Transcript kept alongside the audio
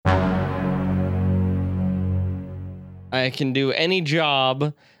I can do any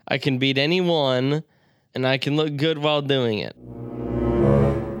job, I can beat anyone, and I can look good while doing it.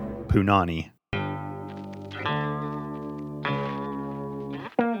 Punani.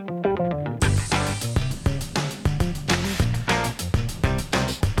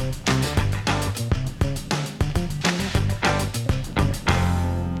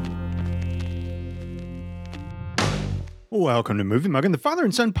 Welcome to Movie Muggin', the father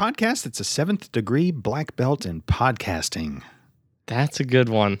and son podcast. It's a 7th degree black belt in podcasting. That's a good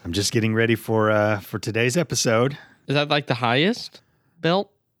one. I'm just getting ready for today's episode. Is that like the highest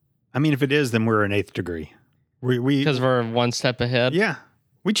belt? I mean, if it is, then we're an 8th degree. Because we're one step ahead? Yeah.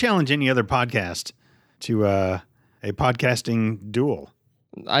 We challenge any other podcast to a podcasting duel.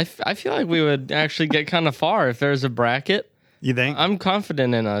 I feel like we would actually get kind of far if there's a bracket. You think? I'm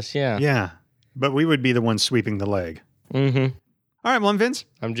confident in us, yeah. Yeah. But we would be the ones sweeping the leg. Mm-hmm. All right, well, I'm Vince.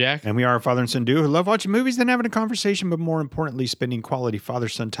 I'm Jack. And we are a father and son duo who love watching movies, then having a conversation, but more importantly, spending quality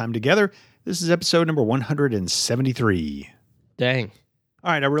father-son time together. This is episode number 173. Dang.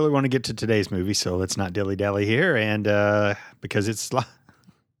 All right, I really want to get to today's movie, so let's not dilly-dally here. And because it's...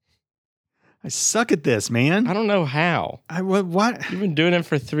 I suck at this, man. I don't know how. What? You've been doing it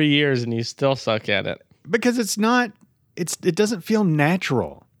for 3 years and you still suck at it. Because it doesn't feel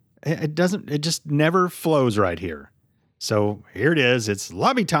natural. It just never flows right here. So here it is. It's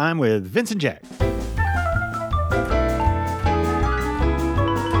lobby time with Vince and Jack.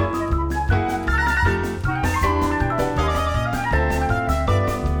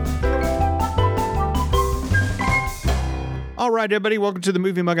 All right, everybody, welcome to the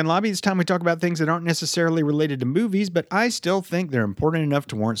Movie Muggin' Lobby. This time we talk about things that aren't necessarily related to movies, but I still think they're important enough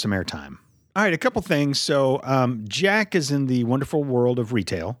to warrant some airtime. All right, a couple things. So Jack is in the wonderful world of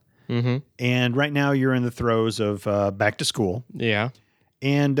retail. Mm-hmm. And right now you're in the throes of back to school. Yeah.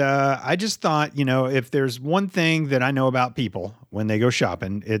 And I just thought, if there's one thing that I know about people when they go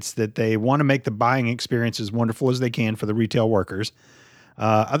shopping, it's that they want to make the buying experience as wonderful as they can for the retail workers.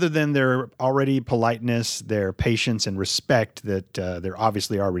 Other than their already politeness, their patience and respect that they're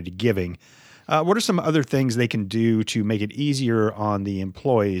obviously already giving, what are some other things they can do to make it easier on the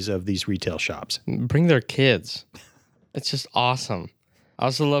employees of these retail shops? Bring their kids. It's just awesome. I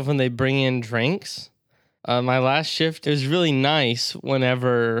also love when they bring in drinks. My last shift, it was really nice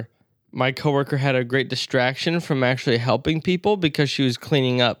whenever my coworker had a great distraction from actually helping people because she was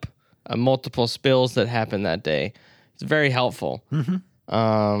cleaning up multiple spills that happened that day. It's very helpful.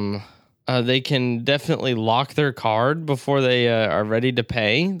 Mm-hmm. They can definitely lock their card before they are ready to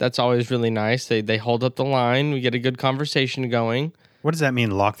pay. That's always really nice. They hold up the line. We get a good conversation going. What does that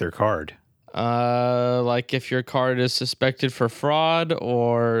mean, lock their card? Like if your card is suspected for fraud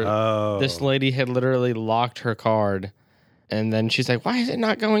or this lady had literally locked her card and then she's like, why is it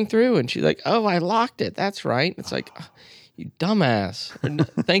not going through? And she's like, oh, I locked it. That's right. It's like, oh, you dumbass.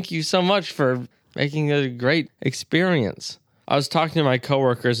 Thank you so much for making a great experience. I was talking to my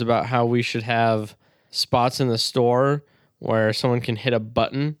coworkers about how we should have spots in the store where someone can hit a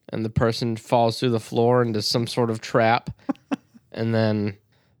button and the person falls through the floor into some sort of trap. And then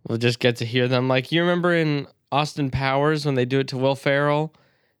we'll just get to hear them. Like, you remember in Austin Powers when they do it to Will Ferrell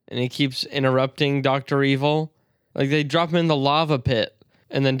and he keeps interrupting Dr. Evil? Like, they drop him in the lava pit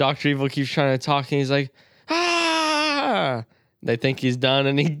and then Dr. Evil keeps trying to talk and he's like, ah! They think he's done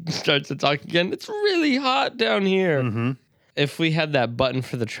and he starts to talk again. It's really hot down here. Mm-hmm. If we had that button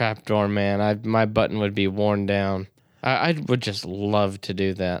for the trapdoor, man, my button would be worn down. I would just love to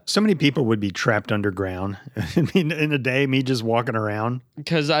do that. So many people would be trapped underground. I mean, in a day, me just walking around.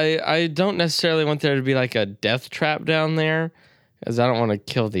 Because I don't necessarily want there to be like a death trap down there. Because I don't want to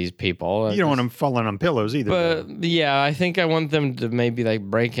kill these people. You don't want them falling on pillows either. But yeah, I think I want them to maybe like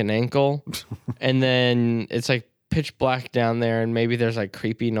break an ankle. And then it's like pitch black down there. And maybe there's like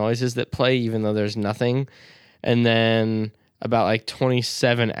creepy noises that play even though there's nothing. And then about like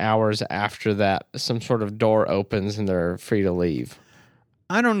 27 hours after that, some sort of door opens and they're free to leave.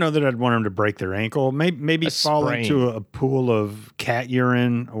 I don't know that I'd want them to break their ankle. Maybe fall into a pool of cat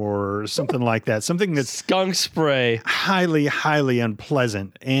urine or something like that. Something that's skunk spray. Highly, highly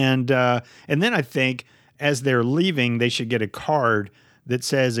unpleasant. And then I think as they're leaving, they should get a card that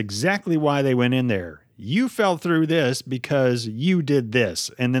says exactly why they went in there. You fell through this because you did this.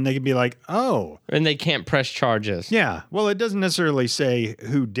 And then they can be like, oh. And they can't press charges. Yeah. Well, it doesn't necessarily say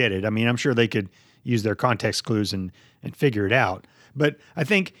who did it. I mean, I'm sure they could use their context clues and figure it out. But I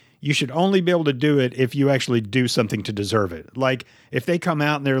think you should only be able to do it if you actually do something to deserve it. Like, if they come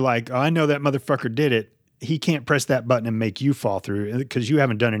out and they're like, oh, I know that motherfucker did it, he can't press that button and make you fall through because you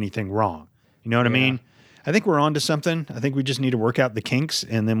haven't done anything wrong. You know what I mean? I think we're on to something. I think we just need to work out the kinks,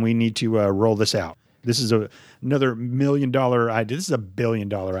 and then we need to roll this out. This is another $1 million idea. This is a $1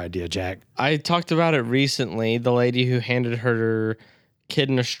 billion idea, Jack. I talked about it recently. The lady who handed her kid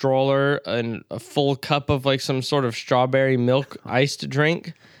in a stroller and a full cup of like some sort of strawberry milk iced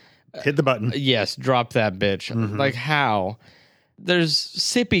drink. Hit the button. Yes, drop that bitch. Like how? There's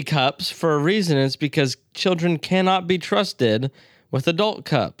sippy cups for a reason. It's because children cannot be trusted with adult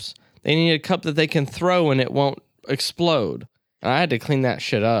cups. They need a cup that they can throw and it won't explode. And I had to clean that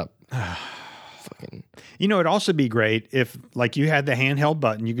shit up. Fucking. You know, it'd also be great if, like, you had the handheld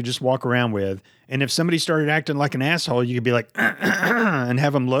button you could just walk around with, and if somebody started acting like an asshole, you could be like, and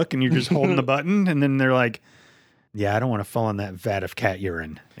have them look, and you're just holding the button, and then they're like, yeah, I don't want to fall in that vat of cat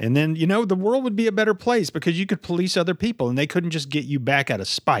urine. And then, you know, the world would be a better place because you could police other people, and they couldn't just get you back out of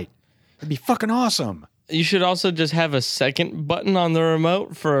spite. It'd be fucking awesome. You should also just have a second button on the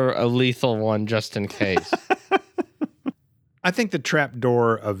remote for a lethal one just in case. I think the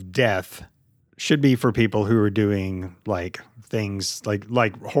trapdoor of death should be for people who are doing like things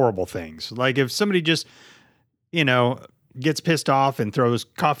like horrible things. Like if somebody just, you know, gets pissed off and throws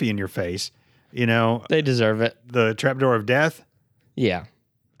coffee in your face, you know, They deserve it. the trapdoor of death. Yeah.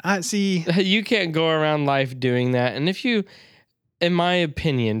 I see. You can't go around life doing that. And if you, in my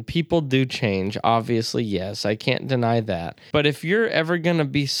opinion, people do change. Obviously, yes, I can't deny that. But if you're ever going to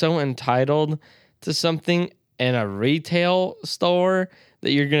be so entitled to something in a retail store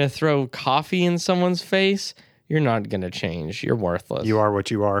that you're going to throw coffee in someone's face, you're not going to change. You're worthless. You are what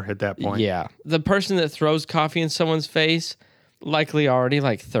you are at that point. Yeah. The person that throws coffee in someone's face, likely already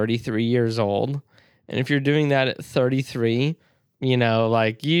like 33 years old. And if you're doing that at 33, you know,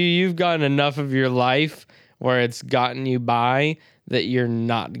 like you've gotten enough of your life where it's gotten you by that you're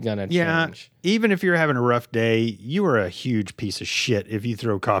not going to change. Yeah. Even if you're having a rough day, you are a huge piece of shit if you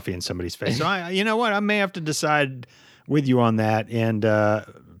throw coffee in somebody's face. So you know what? I may have to decide with you on that and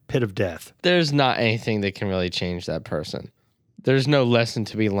pit of death. There's not anything that can really change that person. There's no lesson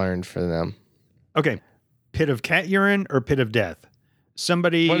to be learned for them. Okay. Pit of cat urine or pit of death?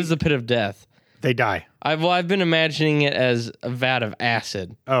 Somebody. What is the pit of death? They die. I've been imagining it as a vat of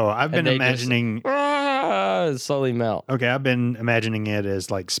acid. Oh, I've been they imagining. Slowly melt. Okay, I've been imagining it as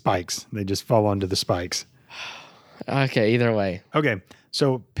like spikes. They just fall onto the spikes. Okay, either way. Okay,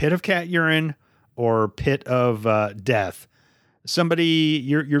 so pit of cat urine or pit of death. Somebody,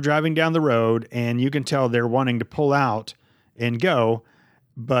 you're driving down the road and you can tell they're wanting to pull out and go,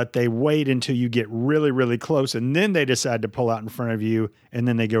 but they wait until you get really, really close and then they decide to pull out in front of you and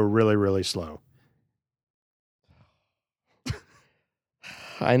then they go really, really slow.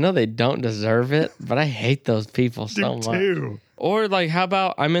 I know they don't deserve it, but I hate those people so much. Too. Or like, how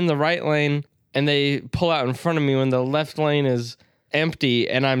about I'm in the right lane and they pull out in front of me when the left lane is empty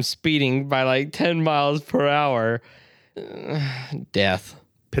and I'm speeding by like 10 miles per hour. Death.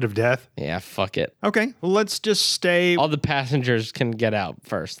 Pit of death? Yeah, fuck it. Okay, well, let's just stay. All the passengers can get out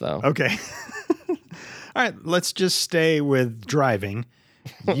first, though. Okay. All right, let's just stay with driving.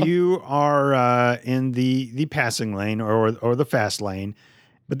 You are in the passing lane or the fast lane,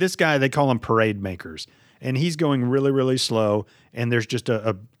 but this guy, they call him parade makers, and he's going really, really slow, and there's just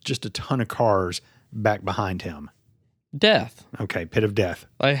a ton of cars back behind him. Death. Okay, pit of death.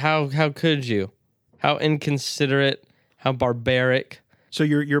 Like how could you? How inconsiderate? How barbaric? So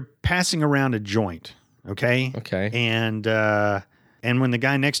you're passing around a joint, okay? Okay. And when the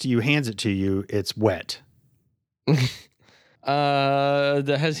guy next to you hands it to you, it's wet.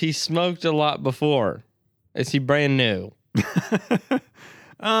 Has he smoked a lot before? Is he brand new?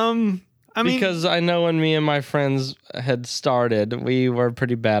 I mean, because I know when me and my friends had started, we were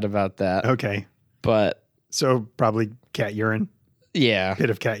pretty bad about that. Okay. But so probably cat urine. Yeah. Pit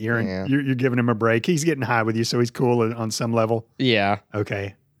of cat urine. Yeah. You're giving him a break. He's getting high with you, so he's cool on some level. Yeah.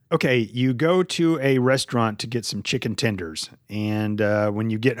 Okay. Okay, you go to a restaurant to get some chicken tenders, and when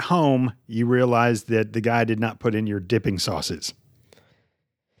you get home, you realize that the guy did not put in your dipping sauces.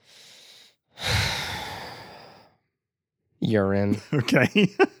 Urine.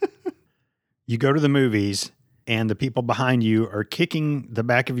 Okay. You go to the movies, and the people behind you are kicking the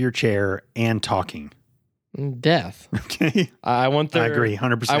back of your chair and talking. Death. Okay. I agree,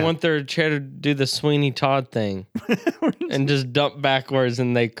 100%. I want their chair to do the Sweeney Todd thing and just dump backwards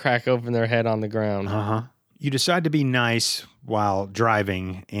and they crack open their head on the ground. Uh-huh. You decide to be nice while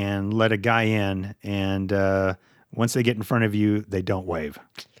driving and let a guy in, and once they get in front of you, they don't wave.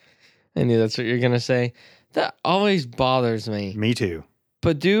 I knew that's what you're going to say. That always bothers me. Me too.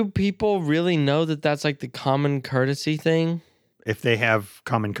 But do people really know that that's like the common courtesy thing? If they have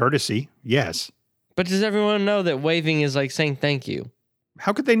common courtesy, yes. But does everyone know that waving is like saying thank you?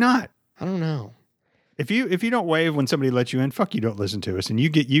 How could they not? I don't know. If you don't wave when somebody lets you in, fuck you, don't listen to us, and you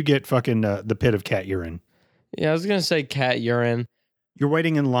get fucking the pit of cat urine. Yeah, I was gonna say cat urine. You're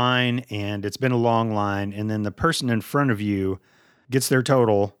waiting in line, and it's been a long line, and then the person in front of you gets their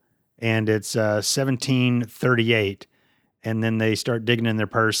total, and it's $17.38, and then they start digging in their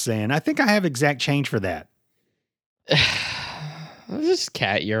purse, saying, "I think I have exact change for that." Just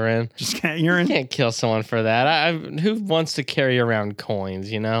cat urine. Just cat urine. You can't kill someone for that. Who wants to carry around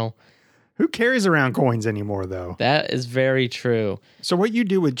coins? Who carries around coins anymore, though? That is very true. So what you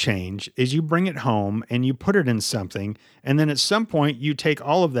do with change is you bring it home and you put it in something, and then at some point you take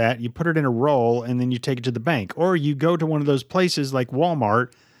all of that, you put it in a roll, and then you take it to the bank. Or you go to one of those places like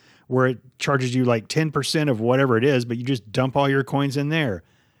Walmart where it charges you like 10% of whatever it is, but you just dump all your coins in there.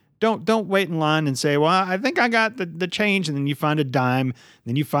 Don't wait in line and say, well, I think I got the change, and then you find a dime,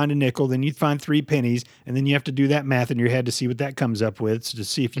 then you find a nickel, then you find 3 pennies, and then you have to do that math in your head to see what that comes up with, to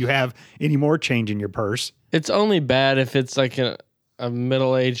see if you have any more change in your purse. It's only bad if it's like a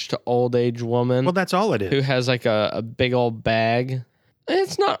middle-aged to old-age woman. Well, that's all it is. Who has like a big old bag.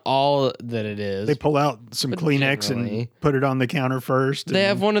 It's not all that it is. They pull out some Kleenex and put it on the counter first. They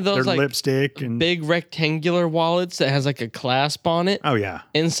have one of those like lipstick and big rectangular wallets that has like a clasp on it. Oh yeah,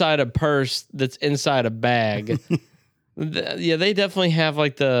 inside a purse that's inside a bag. Yeah, they definitely have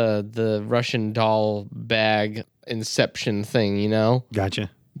like the Russian doll bag inception thing.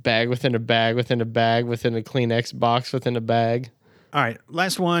 Gotcha. Bag within a bag within a bag within a Kleenex box within a bag. All right,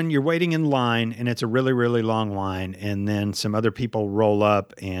 last one. You're waiting in line, and it's a really, really long line, and then some other people roll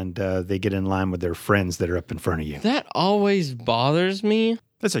up, and they get in line with their friends that are up in front of you. That always bothers me.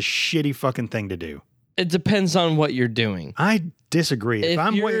 That's a shitty fucking thing to do. It depends on what you're doing. I disagree. If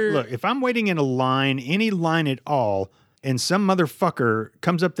I'm waiting in a line, any line at all, and some motherfucker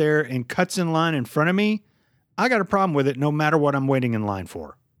comes up there and cuts in line in front of me, I got a problem with it no matter what I'm waiting in line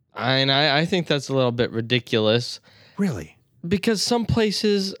for. I think that's a little bit ridiculous. Really? Because some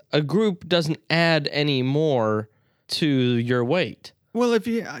places a group doesn't add any more to your wait. Well,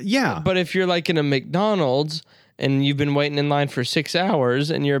 yeah. But if you're like in a McDonald's and you've been waiting in line for 6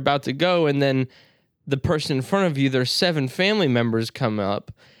 hours and you're about to go, and then the person in front of you, there's 7 family members come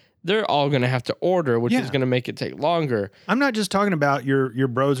up, they're all going to have to order, which is going to make it take longer. I'm not just talking about your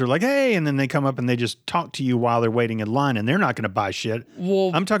bros are like, hey, and then they come up and they just talk to you while they're waiting in line, and they're not going to buy shit.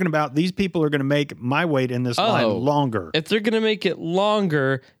 Well, I'm talking about these people are going to make my wait in this line longer. If they're going to make it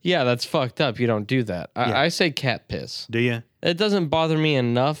longer, yeah, that's fucked up. You don't do that. I say cat piss. Do you? It doesn't bother me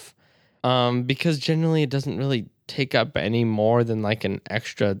enough because generally it doesn't really take up any more than like an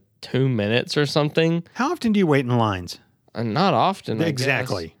extra 2 minutes or something. How often do you wait in lines? Not often.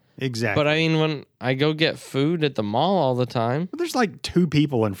 Exactly. But I mean, when I go get food at the mall all the time. Well, there's like 2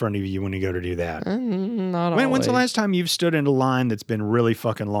 people in front of you when you go to do that. Not always. When's the last time you've stood in a line that's been really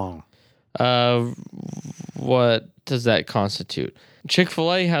fucking long? What does that constitute?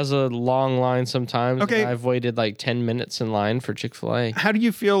 Chick-fil-A has a long line sometimes. Okay. I've waited like 10 minutes in line for Chick-fil-A. How do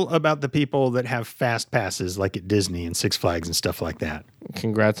you feel about the people that have fast passes like at Disney and Six Flags and stuff like that?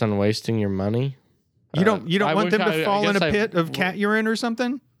 Congrats on wasting your money. You don't want them to fall in a pit of cat urine or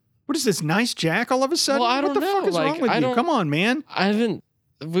something? What is this, Nice Jack all of a sudden? Well, I don't what the know. fuck is wrong with you? Come on, man.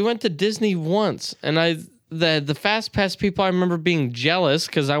 We went to Disney once, and the fast pass people, I remember being jealous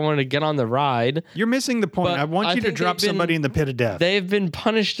because I wanted to get on the ride. You're missing the point. I want you to drop somebody in the pit of death. They've been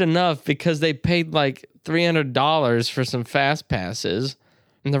punished enough because they paid like $300 for some fast passes,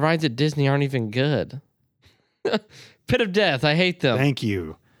 and the rides at Disney aren't even good. Pit of death. I hate them. Thank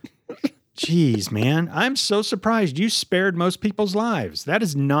you. Jeez, man. I'm so surprised you spared most people's lives. That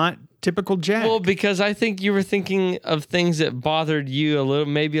is not typical Jack. Well, because I think you were thinking of things that bothered you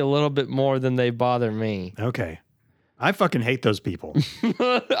maybe a little bit more than they bother me. Okay. I fucking hate those people.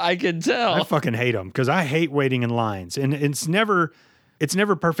 I can tell. I fucking hate them because I hate waiting in lines. And it's never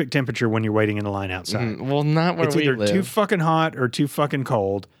perfect temperature when you're waiting in a line outside. Well, not where we live. It's either too fucking hot or too fucking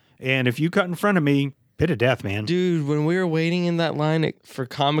cold. And if you cut in front of me, pit of death, man. Dude, when we were waiting in that line for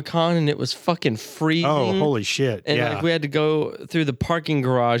Comic-Con and it was fucking freezing. Oh, holy shit. And like we had to go through the parking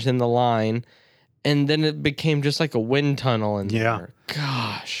garage in the line, and then it became just like a wind tunnel in there.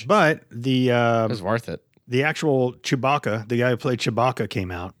 Gosh. But it was worth it. The actual Chewbacca, the guy who played Chewbacca,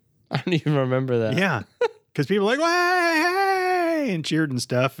 came out. I don't even remember that. Yeah. Because people were like, hey, and cheered and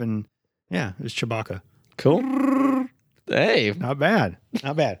stuff. And yeah, it was Chewbacca. Cool. Hey. Not bad.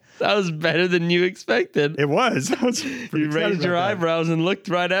 Not bad. That was better than you expected. It was. You raised your eyebrows and looked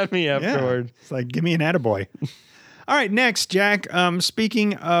right at me afterward. Yeah. It's like, give me an attaboy. All right, next, Jack.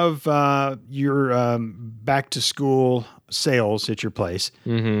 Speaking of your back to school sales at your place.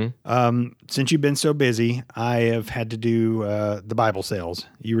 Mm-hmm. Since you've been so busy, I have had to do the Bible sales.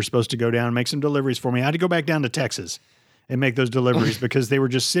 You were supposed to go down and make some deliveries for me. I had to go back down to Texas and make those deliveries because they were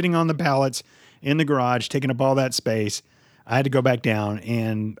just sitting on the pallets in the garage, taking up all that space. I had to go back down,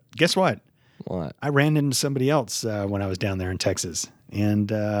 and guess what? What? I ran into somebody else when I was down there in Texas,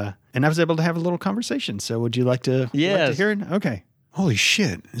 and I was able to have a little conversation. So would you like to, hear it? Okay. Holy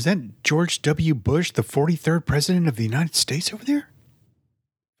shit. Is that George W. Bush, the 43rd president of the United States over there?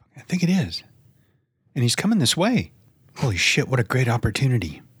 I think it is. And he's coming this way. Holy shit, what a great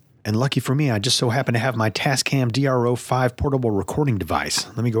opportunity. And lucky for me, I just so happen to have my Tascam DRO5 portable recording device.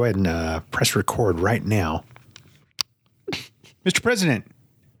 Let me go ahead and press record right now. Mr. President.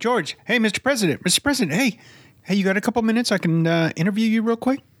 George. Hey, Mr. President. Mr. President, hey. Hey, you got a couple minutes I can interview you real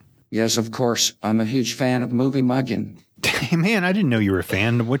quick? Yes, of course. I'm a huge fan of Movie Muggin. Hey, man, I didn't know you were a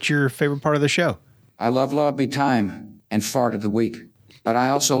fan. What's your favorite part of the show? I love Lobby Time and Fart of the Week. But I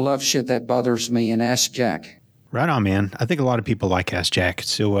also love shit that bothers me and Ask Jack. Right on, man. I think a lot of people like Ask Jack.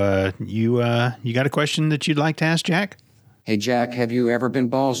 So you got a question that you'd like to ask Jack? Hey, Jack, have you ever been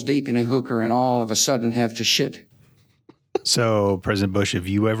balls deep in a hooker and all of a sudden have to shit? So, President Bush, have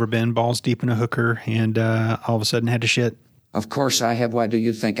you ever been balls deep in a hooker and all of a sudden had to shit? Of course I have. Why do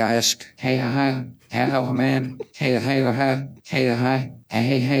you think I asked? Hey, hi, hello, man. Hey, hi, hey, hi,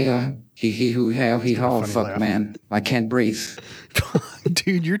 hey, he, who, how, he, haul, fuck, laugh. Man. I can't breathe.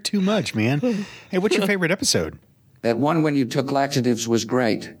 Dude, you're too much, man. Hey, what's your favorite episode? That one when you took laxatives was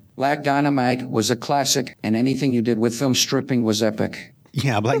great. Black Dynamite was a classic, and anything you did with film stripping was epic.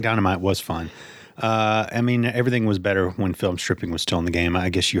 Yeah, Black Dynamite was fun. I mean, everything was better when film stripping was still in the game. I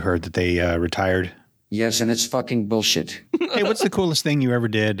guess you heard that they retired. Yes, and it's fucking bullshit. Hey, what's the coolest thing you ever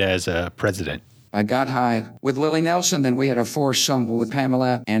did as a president? I got high with Lily Nelson, then we had a foursome with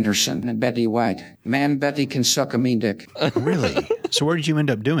Pamela Anderson and Betty White. Man, Betty can suck a mean dick. Really? So where did you end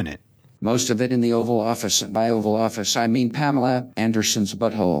up doing it? Most of it in the Oval Office. And by Oval Office, I mean Pamela Anderson's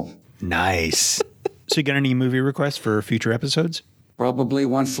butthole. Nice. So you got any movie requests for future episodes? Probably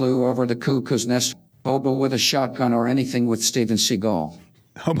One Flew Over the Cuckoo's Nest, Hobo with a Shotgun, or anything with Steven Seagal.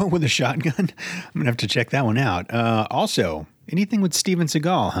 Hobo with a Shotgun? I'm going to have to check that one out. Also, anything with Steven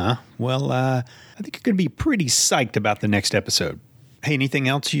Seagal, huh? Well, I think you're going to be pretty psyched about the next episode. Hey, anything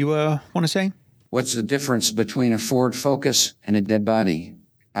else you want to say? What's the difference between a Ford Focus and a dead body?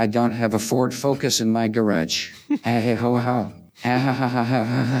 I don't have a Ford Focus in my garage. Hey ho ho. Ha ha ha ha ha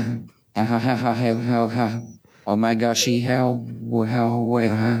ha. Ha ha ha ha ha ha. Oh my gosh, how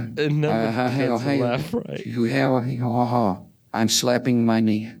It never gets laugh right. I'm slapping my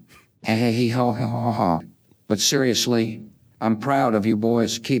knee. But seriously, I'm proud of you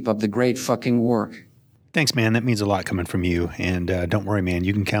boys. Keep up the great fucking work. Thanks, man. That means a lot coming from you. And don't worry, man.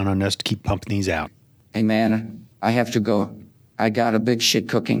 You can count on us to keep pumping these out. Hey, man, I have to go. I got a big shit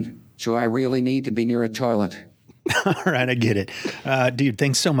cooking, so I really need to be near a toilet. All right, I get it. Dude,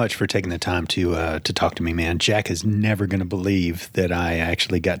 thanks so much for taking the time to talk to me, man. Jack is never going to believe that I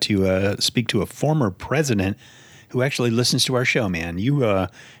actually got to speak to a former president who actually listens to our show, man. You're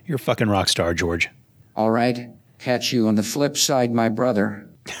a fucking rock star, George. All right. Catch you on the flip side, my brother.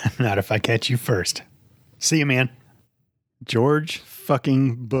 Not if I catch you first. See you, man. George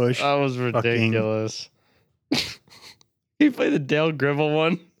fucking Bush. That was ridiculous. He played the Dale Gribble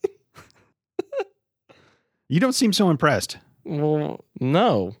one. You don't seem so impressed. Well,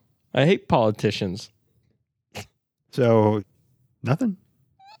 no. I hate politicians. So, nothing?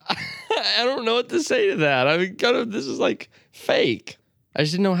 I don't know what to say to that. I mean, this is like fake. I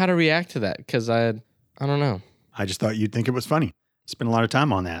just didn't know how to react to that because I don't know. I just thought you'd think it was funny. Spent a lot of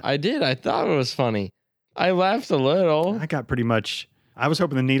time on that. I did. I thought it was funny. I laughed a little. I got pretty much. I was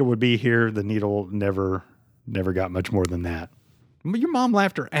hoping the needle would be here. The needle never got much more than that. Your mom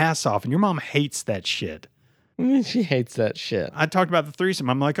laughed her ass off, and your mom hates that shit. She hates that shit. I talked about the threesome.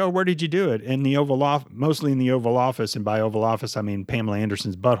 I'm like, oh, where did you do it? In the Oval Office, mostly in the Oval Office. And by Oval Office, I mean Pamela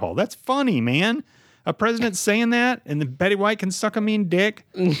Anderson's butthole. That's funny, man. A president saying that, and then Betty White can suck a mean dick,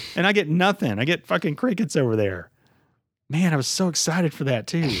 and I get nothing. I get fucking crickets over there. Man, I was so excited for that,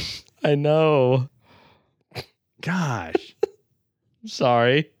 too. I know. Gosh.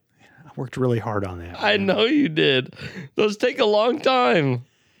 Sorry. I worked really hard on that. I know you did. Those take a long time.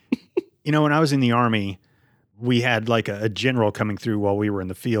 You know, when I was in the Army, we had like a general coming through while we were in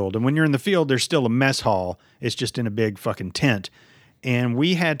the field. And when you're in the field, there's still a mess hall. It's just in a big fucking tent. And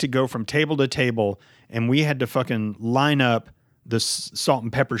we had to go from table to table, and we had to fucking line up the salt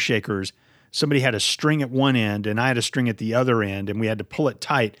and pepper shakers. Somebody had a string at one end, and I had a string at the other end, and we had to pull it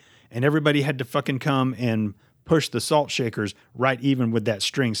tight. And everybody had to fucking come and push the salt shakers right even with that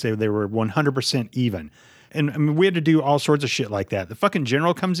string, so they were 100% even. And I mean, we had to do all sorts of shit like that. The fucking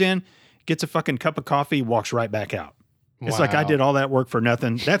general comes in, gets a fucking cup of coffee, walks right back out. It's like I did all that work for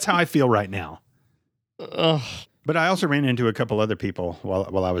nothing. That's how I feel right now. Ugh. But I also ran into a couple other people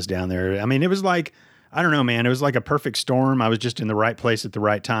while I was down there. I mean, it was like, I don't know, man. It was like a perfect storm. I was just in the right place at the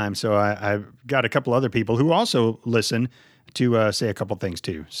right time. So I got a couple other people who also listen to say a couple things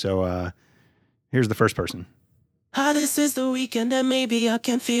too. So here's the first person. Hi, this is the weekend and maybe I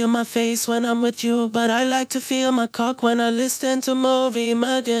can feel my face when I'm with you, but I like to feel my cock when I listen to Movie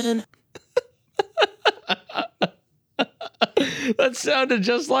Muggin'. That sounded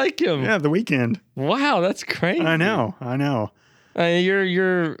just like him. Yeah, The Weeknd. Wow, that's crazy. I know.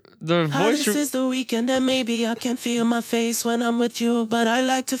 You're the Hi, voice. this is the weekend and maybe I can feel my face when I'm with you, but I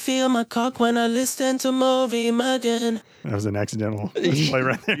like to feel my cock when I listen to Movie Muggin'. That was an accidental display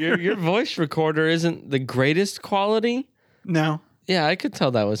right there. your voice recorder isn't the greatest quality. No. Yeah, I could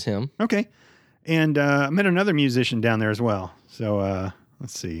tell that was him. Okay. And I met another musician down there as well. So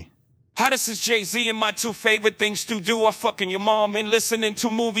let's see. Hi, this is Jay-Z, and my two favorite things to do are fucking your mom and listening to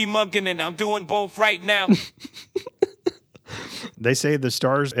Movie Muggin', and I'm doing both right now. They say the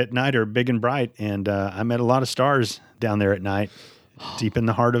stars at night are big and bright, and I met a lot of stars down there at night, deep in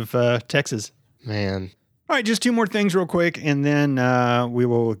the heart of Texas. Man. All right, just two more things real quick, and then we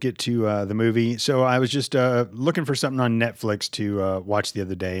will get to the movie. So I was just looking for something on Netflix to watch the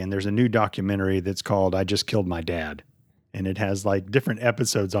other day, and there's a new documentary that's called I Just Killed My Dad. And it has like different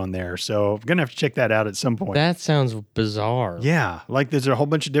episodes on there. So I'm going to have to check that out at some point. That sounds bizarre. Yeah. Like there's a whole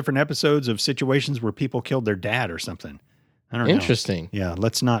bunch of different episodes of situations where people killed their dad or something. I don't know. Interesting. Yeah.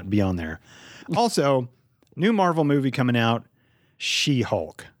 Let's not be on there. Also, new Marvel movie coming out,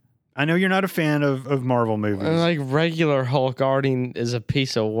 She-Hulk. I know you're not a fan of Marvel movies. Like regular Hulk already is a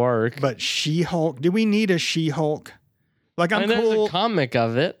piece of work. But She-Hulk, do we need a She-Hulk? Like I'm there's cool. a comic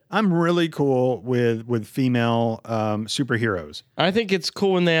of it. I'm really cool with female superheroes. I think it's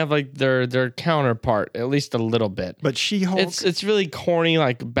cool when they have like their counterpart, at least a little bit. But She-Hulk, It's really corny,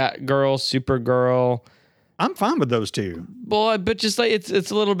 like Batgirl, Supergirl. I'm fine with those two. Boy, but just like it's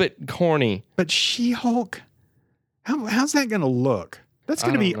a little bit corny. But She-Hulk, how's that going to look? That's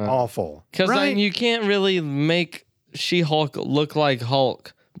going to be awful. Because right? you can't really make She-Hulk look like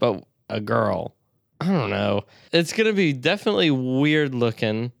Hulk, but a girl. I don't know. It's going to be definitely weird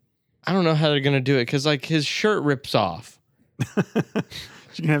looking. I don't know how they're going to do it because like his shirt rips off. She's going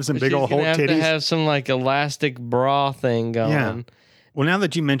to have some big old Hulk have titties. to have some like elastic bra thing going. Yeah. Well, now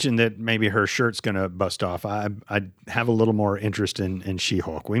that you mentioned that maybe her shirt's going to bust off, I have a little more interest in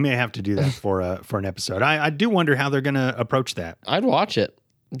She-Hulk. We may have to do that for an episode. I do wonder how they're going to approach that. I'd watch it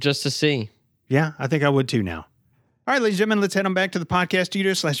just to see. Yeah, I think I would too now. All right, ladies and gentlemen, let's head on back to the podcast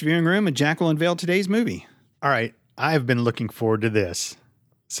studio / viewing room, and Jack will unveil today's movie. All right, I've been looking forward to this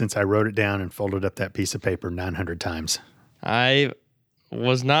since I wrote it down and folded up that piece of paper 900 times. I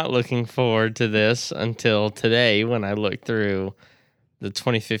was not looking forward to this until today when I looked through the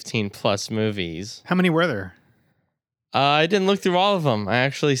 2015 plus movies. How many were there? I didn't look through all of them. I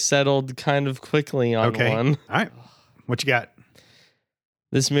actually settled kind of quickly on one. All right. What you got?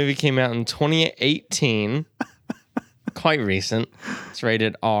 This movie came out in 2018. Quite recent. It's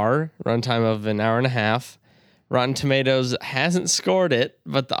rated R, runtime of an hour and a half. Rotten Tomatoes hasn't scored it,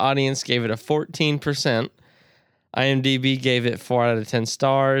 but the audience gave it a 14%. IMDb gave it 4 out of 10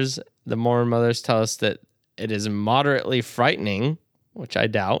 stars. The Mormon Mothers tell us that it is moderately frightening, which I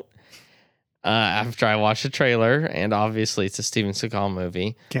doubt, after I watched the trailer, and obviously it's a Steven Seagal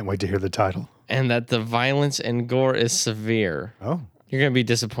movie. Can't wait to hear the title. And that the violence and gore is severe. Oh. You're going to be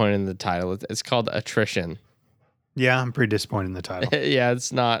disappointed in the title. It's called Attrition. Yeah, I'm pretty disappointed in the title. Yeah,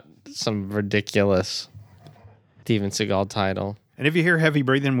 it's not some ridiculous Steven Seagal title. And if you hear heavy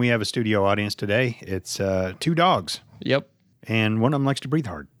breathing, we have a studio audience today. It's 2 dogs. Yep. And one of them likes to breathe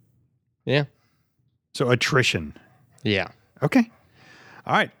hard. Yeah. So Attrition. Yeah. Okay.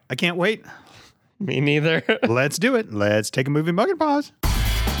 All right. I can't wait. Me neither. Let's do it. Let's take a movie mug and pause.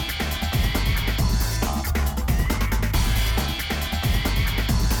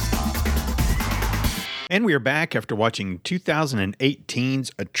 And we are back after watching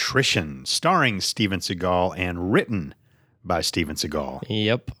 2018's Attrition, starring Steven Seagal and written by Steven Seagal.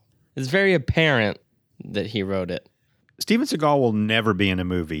 Yep. It's very apparent that he wrote it. Steven Seagal will never be in a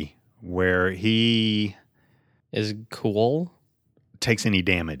movie where he Is cool. takes any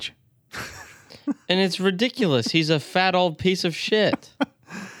damage. And it's ridiculous. He's a fat old piece of shit.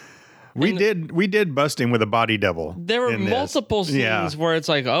 We did bust him with a body double. There were in this. multiple scenes where it's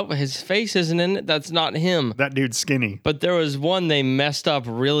like, oh, his face isn't in it. That's not him. That dude's skinny. But there was one they messed up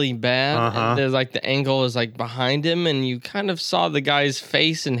really bad. And there's like the angle is like behind him, and you kind of saw the guy's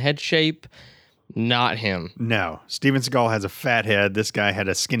face and head shape, Not him. No. Steven Seagal has a fat head. This guy had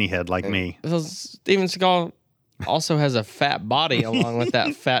a skinny head like me. Steven Seagal also has a fat body along with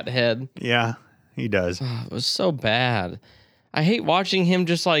that fat head. Yeah, he does. It was so bad. I hate watching him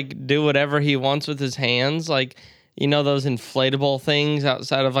just like do whatever he wants with his hands. Like, you know, those inflatable things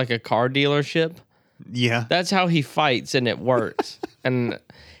outside of like a car dealership. Yeah. That's how he fights, and it works. And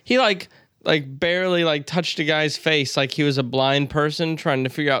he like barely like touched a guy's face like he was a blind person trying to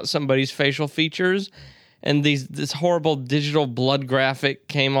figure out somebody's facial features. And this horrible digital blood graphic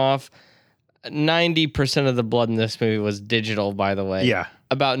came off. 90% of the blood in this movie was digital, by the way. Yeah.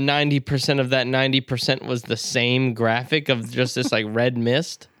 About 90% of that 90% was the same graphic of just this like red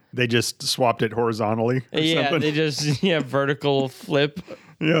mist. They just swapped it horizontally or Yeah, something. they just vertical flip.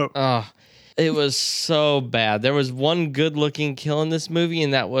 Yep. It was so bad. There was one good-looking kill in this movie,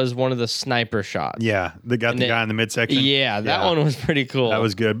 and that was one of the sniper shots. Yeah, they got the guy in the midsection. Yeah, that one was pretty cool. That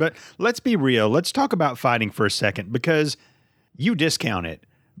was good. But let's be real. Let's talk about fighting for a second, because you discount it.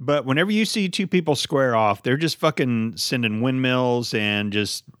 But whenever you see two people square off, they're just fucking sending windmills and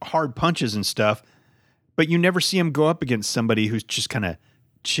just hard punches and stuff. But you never see them go up against somebody who's just kind of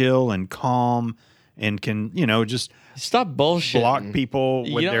chill and calm and can, just stop bullshit. Block people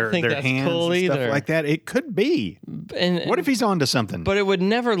with their that's hands cool and stuff either. like that. It could be. And what if he's onto something? But it would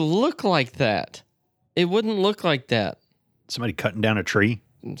never look like that. It wouldn't look like that. Somebody cutting down a tree?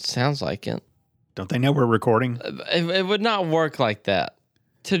 Sounds like it. Don't they know we're recording? It would not work like that.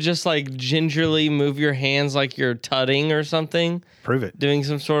 To just like gingerly move your hands like you're tutting or something. Prove it. Doing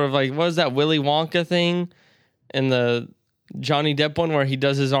some sort of like, what is that Willy Wonka thing in the Johnny Depp one where he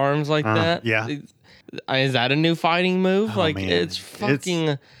does his arms like that? Yeah. Is that a new fighting move? Oh, man. It's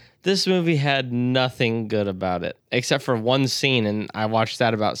fucking. This movie had nothing good about it except for one scene, and I watched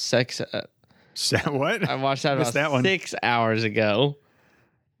that about what? I watched that Missed about that one. 6 hours ago.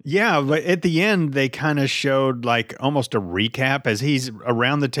 Yeah, but at the end, they kind of showed like almost a recap as he's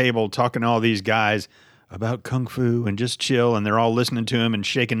around the table talking to all these guys about Kung Fu and just chill. And they're all listening to him and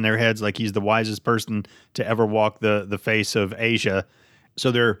shaking their heads like he's the wisest person to ever walk the face of Asia.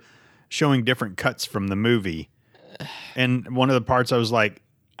 So they're showing different cuts from the movie. And one of the parts I was like,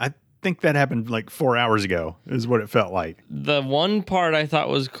 I think that happened like 4 hours ago is what it felt like. The one part I thought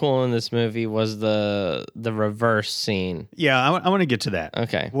was cool in this movie was the reverse scene. Yeah, I want to get to that.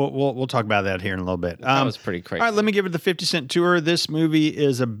 Okay. We'll talk about that here in a little bit. That was pretty crazy. All right, let me give it the 50-cent tour. This movie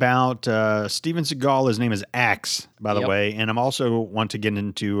is about Steven Seagal. His name is Axe, by the way, and I'm also want to get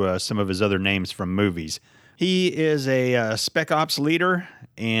into some of his other names from movies. He is a spec ops leader,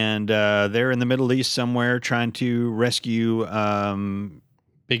 and they're in the Middle East somewhere trying to rescue...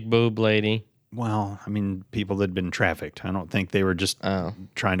 Big boob lady. Well, I mean, people that had been trafficked. I don't think they were just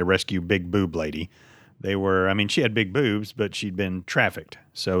trying to rescue big boob lady. They were, I mean, she had big boobs, but she'd been trafficked.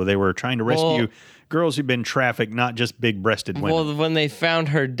 So they were trying to rescue girls who'd been trafficked, not just big-breasted women. Well, when they found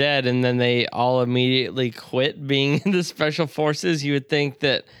her dead and then they all immediately quit being in the special forces, you would think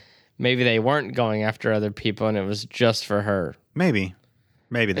that maybe they weren't going after other people and it was just for her. Maybe.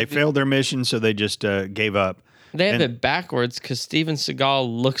 They failed their mission, so they just gave up. They have it backwards because Steven Seagal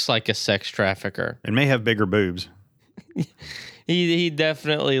looks like a sex trafficker. And may have bigger boobs. He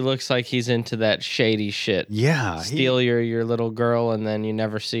definitely looks like he's into that shady shit. Yeah. Steal your little girl and then you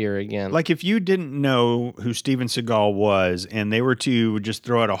never see her again. Like if you didn't know who Steven Seagal was and they were to just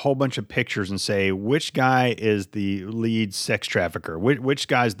throw out a whole bunch of pictures and say, which guy is the lead sex trafficker? Which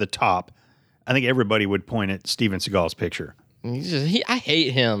guy's the top? I think everybody would point at Steven Seagal's picture. I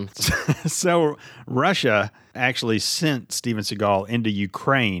hate him. So Russia actually sent Steven Seagal into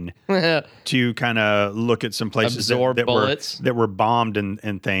Ukraine to kind of look at some places that bullets. were bombed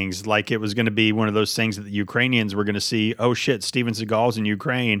and things. Like it was going to be one of those things that the Ukrainians were going to see, oh shit, Steven Seagal's in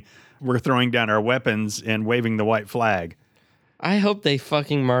Ukraine. We're throwing down our weapons and waving the white flag. I hope they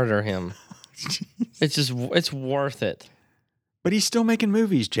fucking murder him. It's worth it. But he's still making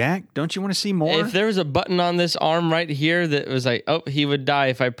movies, Jack. Don't you want to see more? If there was a button on this arm right here that was like, oh, he would die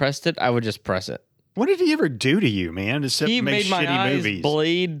if I pressed it, I would just press it. What did he ever do to you, man? Except He make made my shitty eyes movies.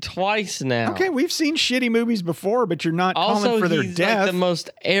 bleed twice now. Okay, we've seen shitty movies before, but you're not Also, calling for their he's death. like the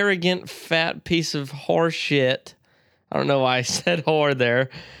most arrogant, fat piece of horse I don't know why I said whore there.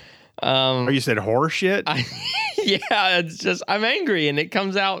 Oh, you said horse shit? Yeah, it's just, I'm angry and it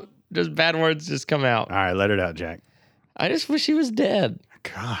comes out, just bad words just come out. All right, let it out, Jack. I just wish he was dead.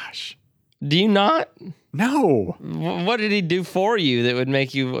 Gosh. Do you not? No. What did he do for you that would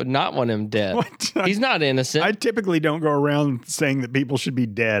make you not want him dead? What? He's not innocent. I typically don't go around saying that people should be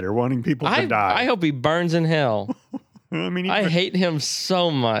dead or wanting people to die. I hope he burns in hell. I mean, I hate him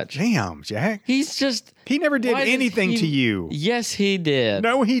so much. Damn, Jack. He's just. He never did why does anything he- to you. Yes, he did.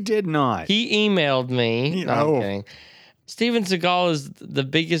 No, he did not. He emailed me. No, Oh. I'm kidding. Steven Seagal is the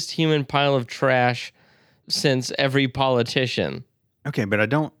biggest human pile of trash since every politician. Okay, but I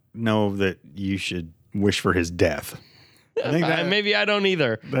don't know that you should wish for his death. I think that, Maybe I don't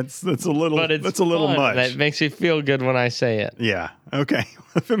either. that's a little But it's that's a little fun. much. That makes me feel good when I say it. Yeah. Okay.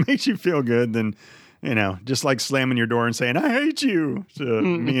 If it makes you feel good, then just like slamming your door and saying "I hate you" to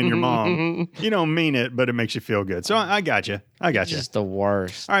me and your mom. You don't mean it, but it makes you feel good. So I got you. I got you. Just the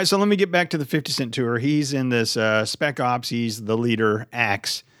worst. All right, so let me get back to the 50 Cent tour. He's in this Spec Ops. He's the leader,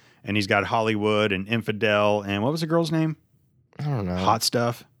 Axe, and he's got Hollywood and Infidel, and what was the girl's name? I don't know. Hot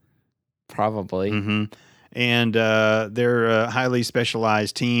Stuff. Probably. Mm-hmm. And they're a highly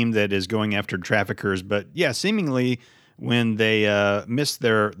specialized team that is going after traffickers. But yeah, seemingly when they miss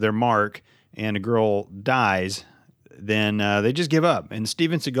their mark and a girl dies, then they just give up. And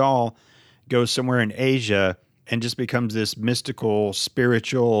Steven Seagal goes somewhere in Asia and just becomes this mystical,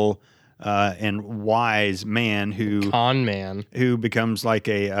 spiritual, and wise man Con man. who becomes like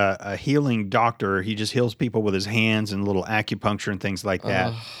a healing doctor. He just heals people with his hands and little acupuncture and things like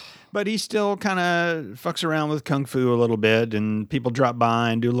that. But he still kind of fucks around with kung fu a little bit, and people drop by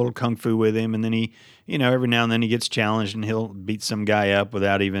and do a little kung fu with him. And then he, every now and then he gets challenged and he'll beat some guy up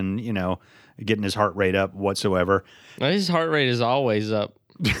without even, getting his heart rate up whatsoever. His heart rate is always up.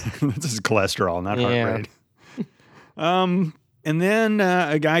 This is cholesterol, not Yeah. heart rate. And then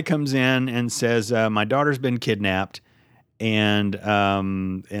a guy comes in and says, "My daughter's been kidnapped," and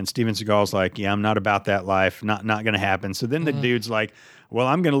Steven Seagal's like, "Yeah, I'm not about that life. Not going to happen." So then the dude's like, "Well,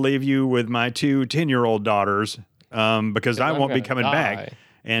 I'm going to leave you with my 2 10-year-old daughters because I I'm won't be gonna coming back." die.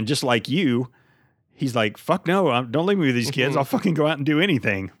 And just like you, he's like, "Fuck no, don't leave me with these kids. I'll fucking go out and do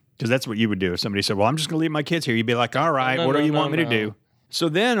anything." Because that's what you would do if somebody said, "Well, I'm just going to leave my kids here." You'd be like, "All right, what do you want me to do?" So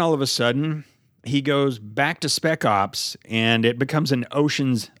then all of a sudden, he goes back to Spec Ops, and it becomes an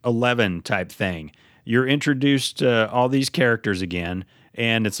Ocean's 11 type thing. You're introduced to all these characters again,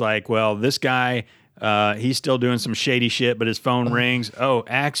 and it's like, well, this guy, he's still doing some shady shit, but his phone rings. Oh,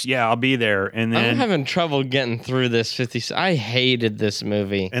 Axe, yeah, I'll be there. And I'm then, having trouble getting through this 50. I hated this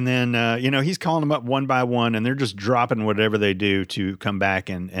movie. and then he's calling them up one by one, and they're just dropping whatever they do to come back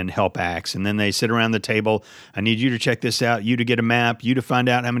and help Axe. And then they sit around the table. I need you to check this out. You to get a map. You to find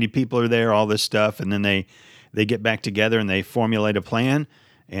out how many people are there. All this stuff. And then they get back together and they formulate a plan,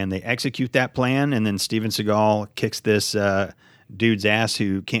 and they execute that plan. And then Steven Seagal kicks this dude's ass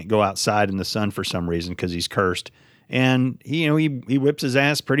who can't go outside in the sun for some reason because he's cursed. And he whips his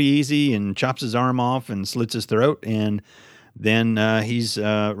ass pretty easy and chops his arm off and slits his throat. And then he's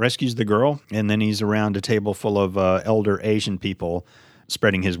rescues the girl, and then he's around a table full of elder Asian people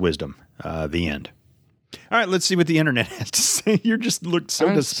spreading his wisdom. The end. All right, let's see what the internet has to say. You just looked so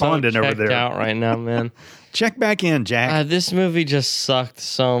I'm despondent so over checked there. out right now, man. Check back in, Jack. This movie just sucked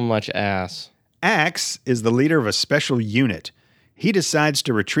so much ass. Axe is the leader of a special unit. He decides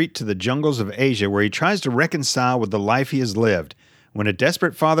to retreat to the jungles of Asia, where he tries to reconcile with the life he has lived. When a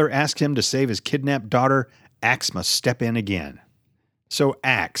desperate father asks him to save his kidnapped daughter, Axe must step in again. So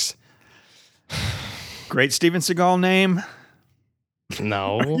Axe. Great Steven Seagal name.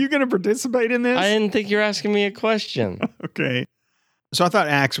 No. Are you going to participate in this? I didn't think you were asking me a question. Okay. So I thought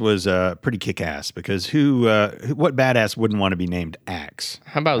Axe was pretty kick-ass because what badass wouldn't want to be named Axe?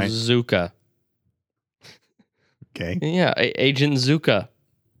 How about Right. Zuka? Okay. Yeah, Agent Zuka.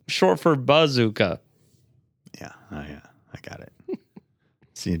 Short for Bazooka. Yeah. Oh, yeah. I got it.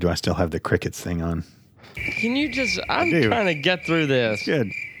 See, do I still have the crickets thing on? Can you just... I'm do. trying to get through this.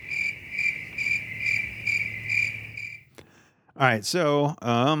 Good. All right. So,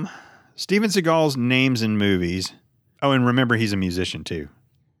 Steven Seagal's names in movies. Oh, and remember, he's a musician too.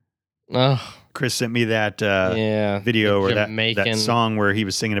 Oh, Chris sent me that yeah. video or that Jamaican- song where he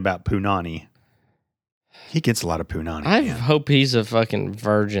was singing about Punani. He gets a lot of Punani. I man. hope he's a fucking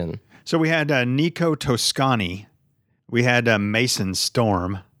virgin. So we had Nico Toscani. We had Mason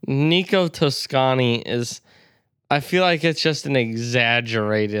Storm. Nico Toscani is... I feel like it's just an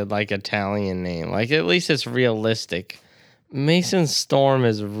exaggerated, like, Italian name. Like, at least it's realistic. Mason Storm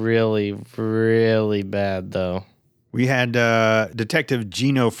is really, really bad, though. We had Detective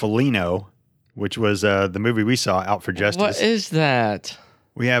Gino Felino, which was the movie we saw, Out for Justice. What is that?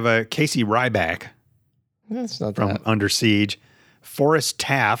 We have Casey Ryback That's not from that. Under Siege. Forrest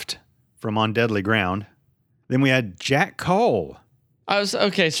Taft from On Deadly Ground. Then we had Jack Cole.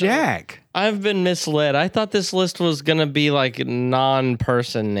 Okay, so Jack. I've been misled. I thought this list was going to be like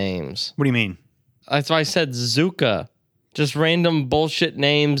non-person names. What do you mean? That's why I said Zuka. Just random bullshit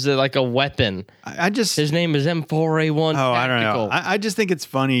names that like a weapon. I just His name is M4A1 Oh, I don't know. Tactical. I just think it's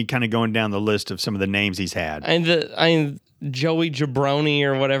funny kind of going down the list of some of the names he's had. And Joey Jabroni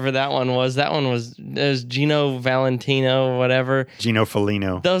or whatever that one was. That one was Gino Valentino, whatever. Gino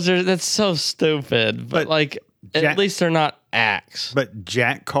Felino. That's so stupid. But like, at least they're not acts. But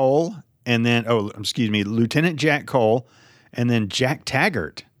Jack Cole, and then Lieutenant Jack Cole, and then Jack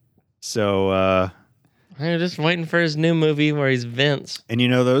Taggart. So I'm just waiting for his new movie where he's Vince. and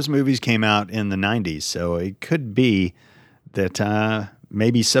those movies came out in the 90s, so it could be that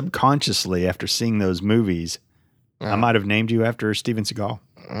maybe subconsciously after seeing those movies, I might have named you after Steven Seagal.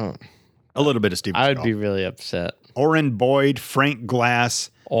 A little bit of Steven Seagal. I would be really upset. Orrin Boyd, Frank Glass,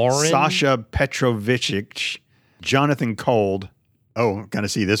 Orrin? Sasha Petrovich, Jonathan Cold. Oh, gotta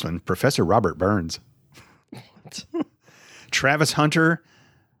see this one. Professor Robert Burns. Travis Hunter,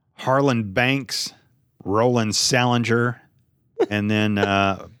 Harlan Banks, Roland Salinger, and then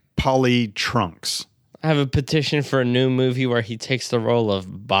Polly Trunks. I have a petition for a new movie where he takes the role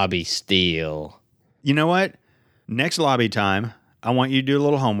of Bobby Steele. You know what? Next lobby time, I want you to do a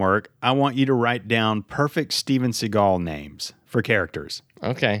little homework. I want you to write down perfect Steven Seagal names for characters.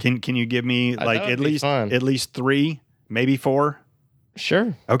 Okay. Can you give me like would be fun. at least 3, maybe 4?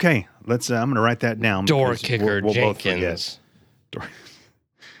 Sure. Okay, let's. I'm going to write that down. Door because kicker we'll both Jenkins. forget.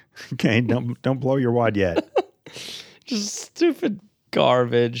 Okay, don't blow your wad yet. Just stupid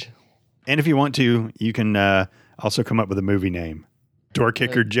garbage. And if you want to, you can also come up with a movie name. Door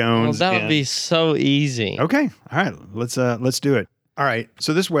kicker Jones. Well, that would be so easy. Okay, all right. Let's do it. All right.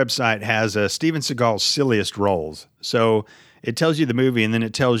 So this website has Steven Seagal's silliest roles. So it tells you the movie, and then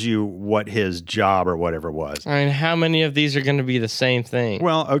it tells you what his job or whatever was. I mean, how many of these are going to be the same thing?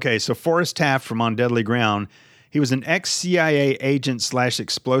 Well, okay. So Forrest Taft from On Deadly Ground. He was an ex-CIA agent /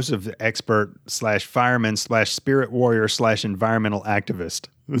 explosive expert / fireman / spirit warrior / environmental activist.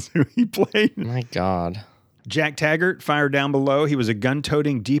 That's who he played. My God. Jack Taggart, Fire Down Below. He was a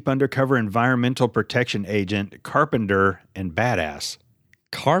gun-toting, deep undercover environmental protection agent, carpenter, and badass.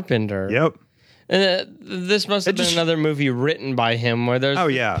 Carpenter? Yep. This must have been another movie written by him where there's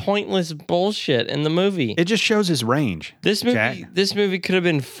pointless bullshit in the movie. It just shows his range. This movie could have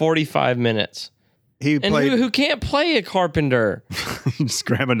been 45 minutes. Who can't play a carpenter? Just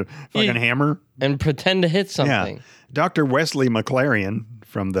grabbing a fucking hammer and pretend to hit something. Yeah. Dr. Wesley McLaren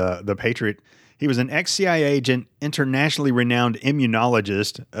from the Patriot. He was an ex-CIA agent, internationally renowned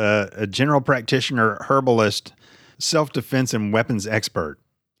immunologist, a general practitioner, herbalist, self-defense, and weapons expert.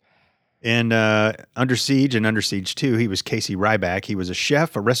 And Under Siege and Under Siege 2, he was Casey Ryback. He was a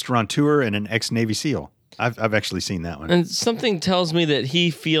chef, a restaurateur, and an ex-Navy SEAL. I've actually seen that one. And something tells me that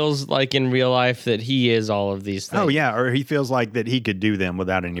he feels like in real life that he is all of these things. Oh, yeah. Or he feels like that he could do them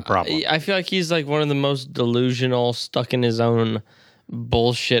without any problem. I feel like he's like one of the most delusional, stuck in his own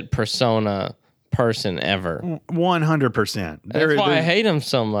bullshit persona person ever. 100%. That's why I hate him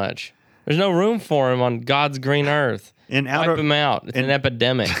so much. There's no room for him on God's green earth. Wipe him out. It's an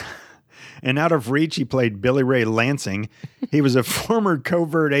epidemic. And Out of Reach, he played Billy Ray Lansing. He was a former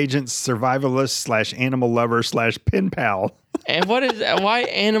covert agent, survivalist / animal lover / pen pal. And why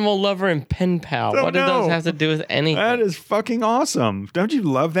animal lover and pen pal? What do those have to do with anything? That is fucking awesome. Don't you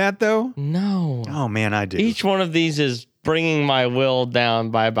love that though? No. Oh man, I do. Each one of these is bringing my will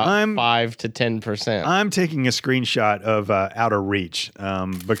down by about 5 to 10%. I'm taking a screenshot of Out of Reach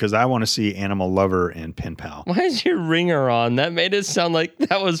because I want to see Animal Lover and Pen Pal. Why is your ringer on? That made it sound like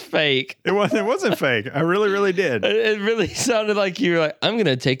that was fake. It wasn't fake. I really did. It really sounded like you were like, I'm going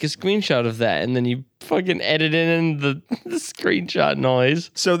to take a screenshot of that. And then you fucking edited in the screenshot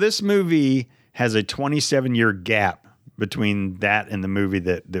noise. So this movie has a 27-year gap between that and the movie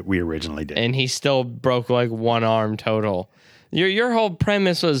that we originally did. And he still broke like one arm total. Your whole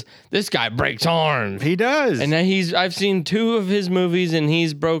premise was this guy breaks arms. He does. And I've seen 2 of his movies and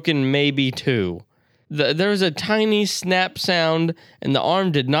he's broken maybe 2. There was a tiny snap sound and the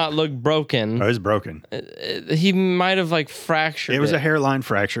arm did not look broken. Oh, it was broken. He might have like fractured it. It was a hairline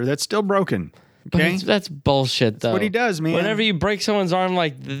fracture. That's still broken. Okay? But that's bullshit, though. That's what he does, man. Whenever you break someone's arm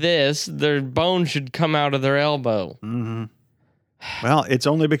like this, their bone should come out of their elbow. Mm-hmm. Well, it's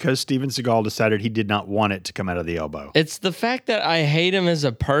only because Steven Seagal decided he did not want it to come out of the elbow. It's the fact that I hate him as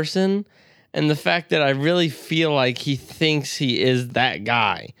a person and the fact that I really feel like he thinks he is that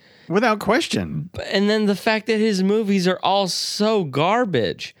guy. Without question. And then the fact that his movies are all so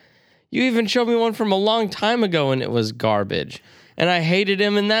garbage. You even showed me one from a long time ago and it was garbage. And I hated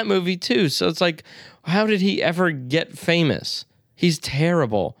him in that movie too. So it's like, how did he ever get famous? He's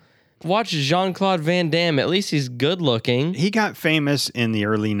terrible. watch Jean-Claude Van Damme. At least he's good looking. He got famous in the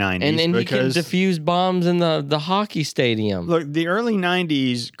early 90s. And he can because, defuse bombs in the hockey stadium. look, the early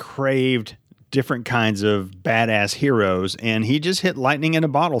 90s craved different kinds of badass heroes, and he just hit lightning in a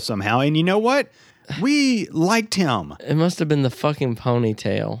bottle somehow. And you know what? We liked him. It must have been the fucking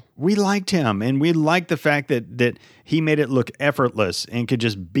ponytail. We liked him, and we liked the fact that he made it look effortless and could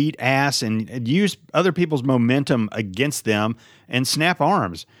just beat ass and use other people's momentum against them and snap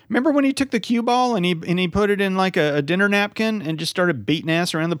arms. Remember when he took the cue ball and he put it in like a dinner napkin and just started beating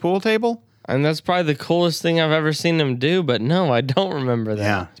ass around the pool table? And that's probably the coolest thing I've ever seen him do, but no, I don't remember that.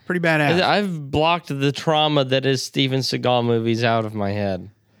 Yeah, it's pretty badass. I've blocked the trauma that is Steven Seagal movies out of my head.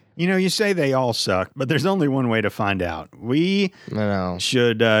 You know, you say they all suck, but there's only one way to find out. We I know.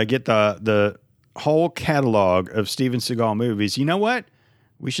 should get the whole catalog of Steven Seagal movies. You know what?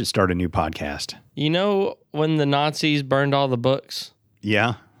 We should start a new podcast. You know when the Nazis burned all the books?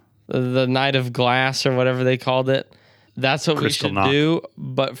 Yeah. The Night of Glass or whatever they called it? That's what Crystal we should Knock. do,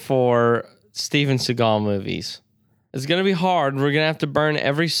 but for Steven Seagal movies. It's going to be hard. We're going to have to burn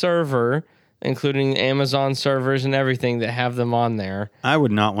every server, including Amazon servers and everything that have them on there. I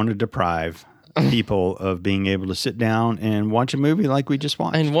would not want to deprive people of being able to sit down and watch a movie like we just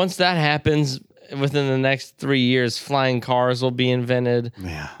watched. And once that happens, within the next 3 years, flying cars will be invented.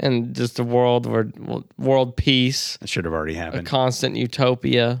 Yeah. And just a world where world peace, That should have already a happened. constant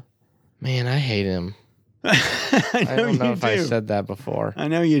utopia. Man, I hate him. I don't know you if I do. said that before. I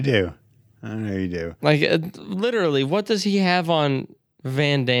know you do. I know you do. Like, literally, what does he have on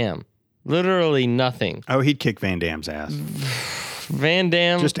Van Damme? Literally nothing. Oh, he'd kick Van Damme's ass. Van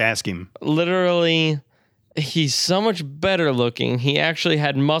Damme, Just ask him. literally, he's so much better looking. He actually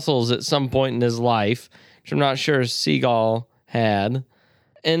had muscles at some point in his life, which I'm not sure Seagal had.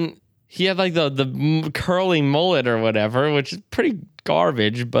 And he had like the curly mullet or whatever, which is pretty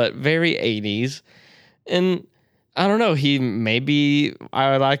garbage, but very 80s. And I don't know,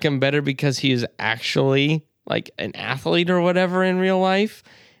 I like him better because he is actually like an athlete or whatever in real life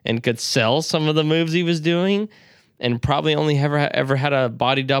and could sell some of the moves he was doing, and probably only ever had a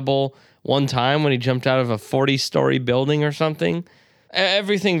body double one time when he jumped out of a 40-story building or something.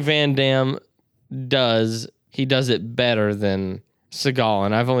 Everything Van Damme does, he does it better than Seagal,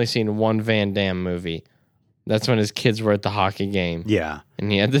 and I've only seen one Van Damme movie. That's when his kids were at the hockey game. Yeah.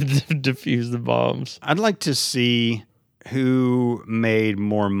 And he had to defuse the bombs. I'd like to see who made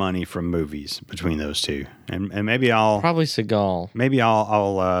more money from movies between those two. And maybe I'll Probably Seagal.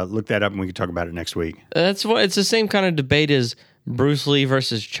 look that up and we can talk about it next week. It's the same kind of debate as Bruce Lee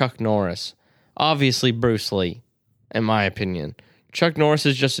versus Chuck Norris. Obviously Bruce Lee, in my opinion. Chuck Norris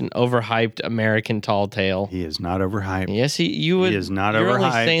is just an overhyped American tall tale. He is not overhyped. Yes, you would. He is not You're only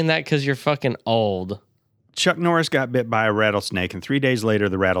overhyped. saying that because you're fucking old. Chuck Norris got bit by a rattlesnake, and 3 days later,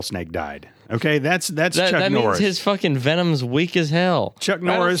 the rattlesnake died. Okay, that's Chuck That Norris. means his fucking venom's weak as hell. Chuck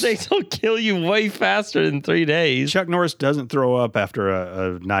Norris- Rattlesnakes will kill you way faster than 3 days, Chuck Norris doesn't throw up after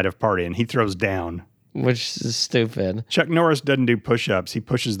a night of partying. He throws down. which is stupid. Chuck Norris doesn't do push-ups. He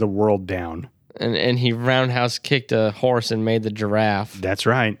pushes the world down. And he roundhouse kicked a horse and made the giraffe. That's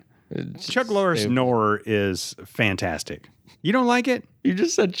right. It's Chuck Norris stupid. Nor is fantastic. You don't like it? You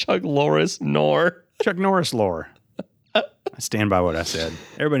just said Chuck Norris Nor. Chuck Norris lore. I stand by what I said.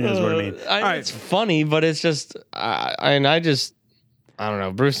 Everybody knows what I mean. All right. It's funny, but it's just, I don't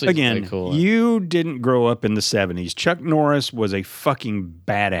know. Bruce Lee's Again, way cooler. you didn't grow up in the 70s. Chuck Norris was a fucking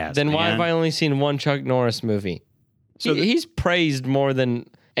badass. Then why man. have I only seen one Chuck Norris movie? So He's praised more than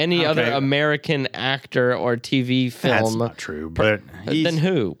any other Okay. American actor or TV That's film. not true, but he's, Then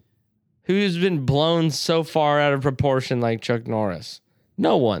who? Who's been blown so far out of proportion like Chuck Norris?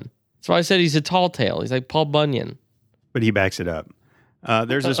 No one. That's why I said he's a tall tale. He's like Paul Bunyan. but he backs it up.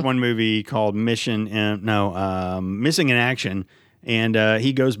 There's this one movie called Missing in Action, and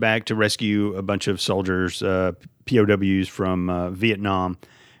he goes back to rescue a bunch of soldiers, POWs from Vietnam.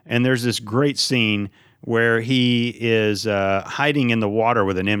 And there's this great scene where he is hiding in the water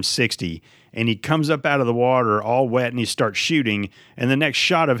with an M60, and he comes up out of the water all wet, and he starts shooting. And the next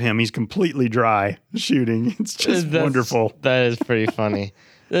shot of him, he's completely dry shooting. It's just wonderful. That is pretty funny.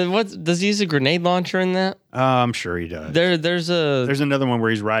 What does he use a grenade launcher in that? I'm sure he does. There's There's another one where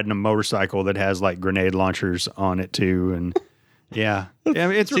he's riding a motorcycle that has like grenade launchers on it too, and yeah,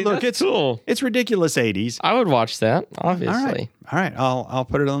 it's that's cool. It's ridiculous 80s. I would watch that, obviously. All right, I'll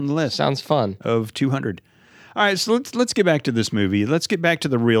put it on the list Sounds fun. of 200. All right, so let's get back to this movie. Let's get back to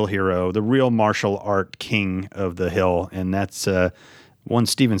the real hero, the real martial art king of the hill, and that's one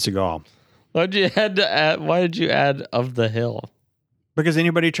Steven Seagal. Why did you add of the hill? Because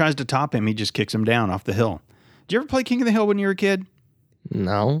anybody tries to top him, he just kicks him down off the hill. Did you ever play King of the Hill when you were a kid?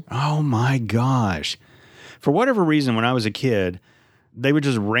 No. Oh my gosh. For whatever reason, when I was a kid, they would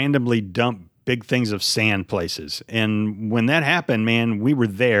just randomly dump big things of sand places. And when that happened, man, we were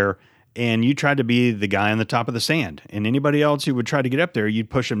there and you tried to be the guy on the top of the sand. And anybody else who would try to get up there, you'd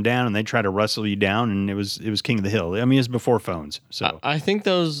push them down and they'd try to wrestle you down. And it was king of the hill. I mean, it was before phones. So I think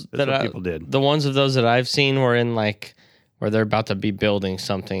those that's what people did. The ones of those that I've seen were in like where they're about to be building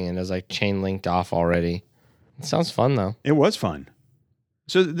something and there's like chain linked off already. It sounds fun though. It was fun.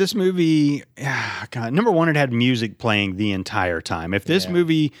 So this movie, God, number one, it had music playing the entire time. If this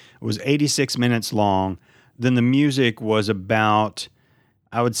movie was 86 minutes long, then the music was about,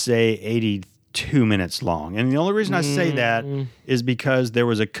 I would say, 82 minutes long. And the only reason I say that is because there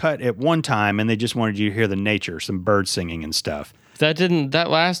was a cut at one time and they just wanted you to hear the nature, some birds singing and stuff. That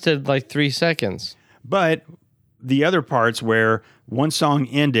lasted like 3 seconds. But the other parts where one song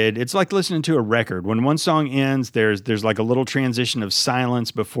ended, it's like listening to a record. When one song ends, there's like a little transition of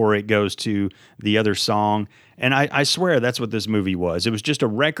silence before it goes to the other song. And I swear that's what this movie was. It was just a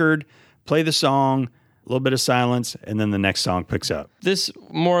record, play the song, a little bit of silence, and then the next song picks up. This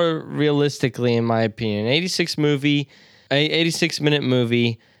more realistically, in my opinion, 86 minute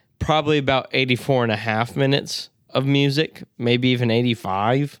movie, probably about 84 and a half minutes of music, maybe even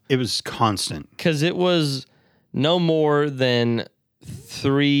 85. It was constant. Because it was no more than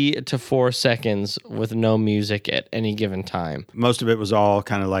 3 to 4 seconds with no music at any given time. Most of it was all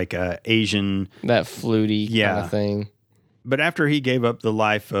kind of like Asian. That fluty kind of thing. But after he gave up the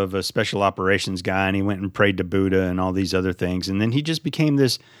life of a special operations guy and he went and prayed to Buddha and all these other things, and then he just became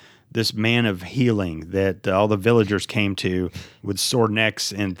this man of healing that all the villagers came to with sore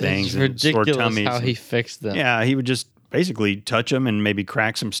necks and things. It's and ridiculous sore tummies. how he fixed them. Yeah, he would just basically touch them and maybe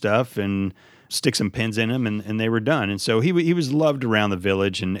crack some stuff and stick some pins in them, and they were done. And so he was loved around the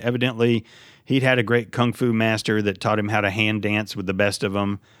village, and evidently he'd had a great kung fu master that taught him how to hand dance with the best of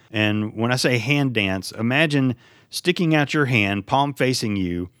them. And when I say hand dance, imagine sticking out your hand, palm facing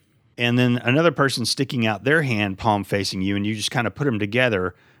you, and then another person sticking out their hand, palm facing you, and you just kind of put them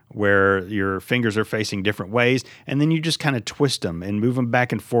together where your fingers are facing different ways, and then you just kind of twist them and move them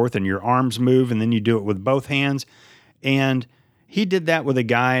back and forth, and your arms move, and then you do it with both hands. And he did that with a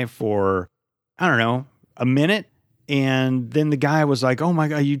guy for, I don't know, a minute. And then the guy was like, "Oh my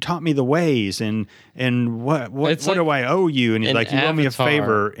God, you taught me the ways, and what do I owe you?" And he's like, "You owe me a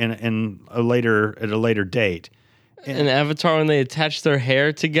favor at a later date." In Avatar, when they attach their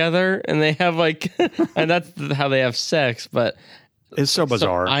hair together and they have like, and that's how they have sex, but it's so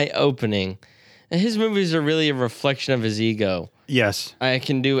bizarre, eye-opening. And his movies are really a reflection of his ego. Yes, I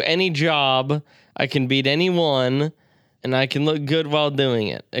can do any job, I can beat anyone, and I can look good while doing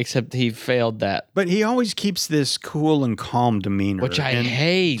it, except he failed that. But he always keeps this cool and calm demeanor. Which I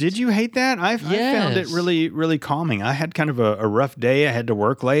hate. Did you hate that? I found it really, really calming. I had kind of a rough day. I had to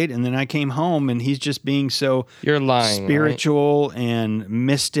work late, and then I came home, and he's just being so You're lying, spiritual and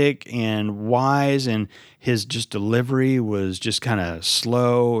mystic and wise, and his just delivery was just kind of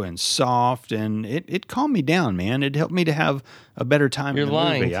slow and soft, and it calmed me down, man. It helped me to have a better time You're in the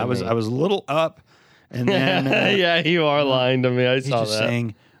lying movie. to I was me. a little up. And then yeah, you are lying to me. I he's saw just that.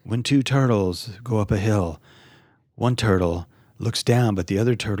 saying, when two turtles go up a hill, one turtle looks down, but the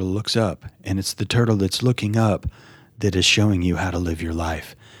other turtle looks up. And it's the turtle that's looking up that is showing you how to live your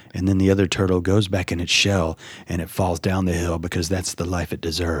life. And then the other turtle goes back in its shell and it falls down the hill because that's the life it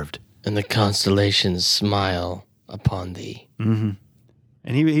deserved. And the constellations smile upon thee. Mm-hmm.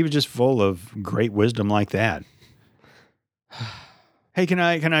 And he was just full of great wisdom like that. Hey, can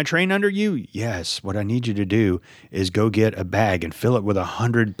I train under you? Yes. What I need you to do is go get a bag and fill it with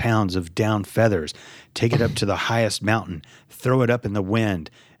 100 pounds of down feathers. Take it up to the highest mountain. Throw it up in the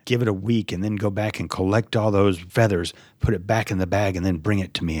wind. Give it a week and then go back and collect all those feathers. Put it back in the bag and then bring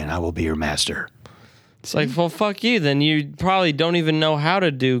it to me and I will be your master. It's like, well, fuck you. Then you probably don't even know how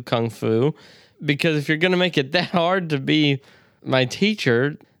to do Kung Fu. Because if you're going to make it that hard to be my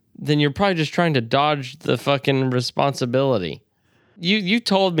teacher, then you're probably just trying to dodge the fucking responsibility. You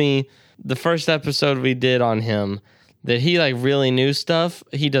told me the first episode we did on him that he like really knew stuff.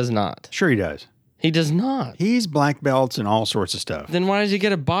 He does not. Sure he does. He does not. He's black belts and all sorts of stuff. Then why does he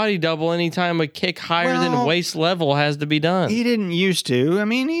get a body double anytime a kick higher than waist level has to be done? He didn't used to. I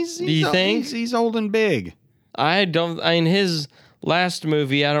mean, he's old and big. I mean, his last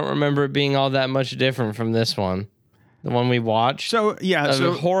movie, I don't remember it being all that much different from this one. The one we watched. So, yeah.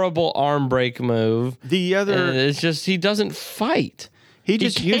 A horrible arm break move. The other... And it's just, he doesn't fight. He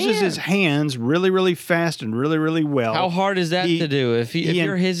just uses his hands really, really fast and really, really well. How hard is that to do? If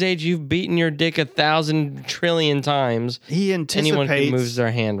you're his age, you've beaten your dick 1,000 trillion times. He anticipates anyone can move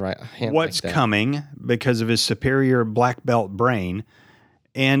their hand what's coming because of his superior black belt brain.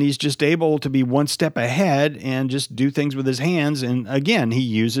 and he's just able to be one step ahead and just do things with his hands. And again, he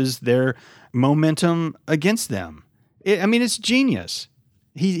uses their momentum against them. It's genius.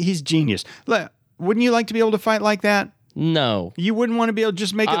 He's genius. Wouldn't you like to be able to fight like that? No. You wouldn't want to be able to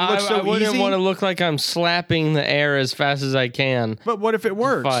just make it look so easy? I wouldn't want to look like I'm slapping the air as fast as I can. But what if it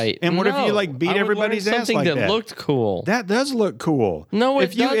works? Fight. And what if you like beat everybody's ass like that? Something that looked cool. That does look cool. No,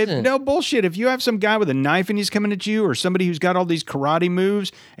 it doesn't. No bullshit. If you have some guy with a knife and he's coming at you, or somebody who's got all these karate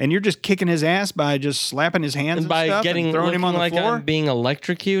moves, and you're just kicking his ass by just slapping his hands and by stuff getting and throwing him on the like floor, I'm being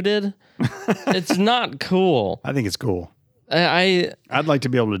electrocuted, it's not cool. I think it's cool. I'd like to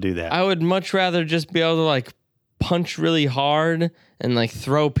be able to do that. I would much rather just be able to like punch really hard and like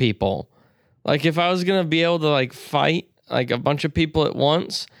throw people. Like if I was gonna be able to like fight like a bunch of people at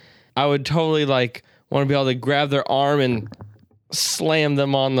once, I would totally like want to be able to grab their arm and slam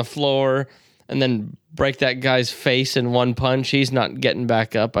them on the floor and then break that guy's face in one punch. He's not getting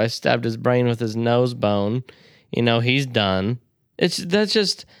back up. I stabbed his brain with his nose bone. He's done.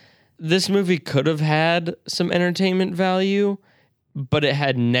 This movie could have had some entertainment value, but it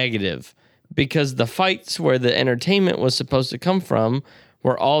had negative. Because the fights where the entertainment was supposed to come from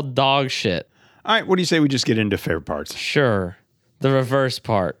were all dog shit. All right, what do you say we just get into favorite parts? Sure. The reverse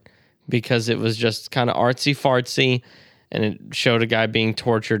part. Because it was just kind of artsy-fartsy, and it showed a guy being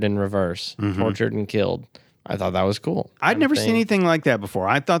tortured in reverse. Tortured and killed. I thought that was cool. I'd never seen anything like that before.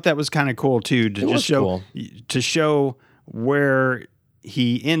 I thought that was kind of cool, too, to show where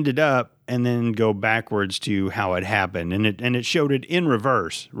he ended up and then go backwards to how it happened. And it showed it in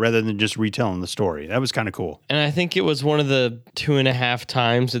reverse rather than just retelling the story. That was kind of cool. And I think it was one of the 2.5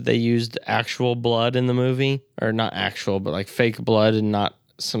 times that they used actual blood in the movie. Or not actual, but like fake blood and not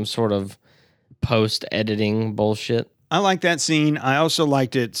some sort of post-editing bullshit. I like that scene. I also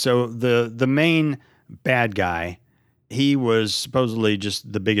liked it. So the main bad guy, he was supposedly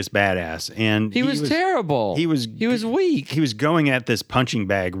just the biggest badass, and he was terrible. He was weak. He was going at this punching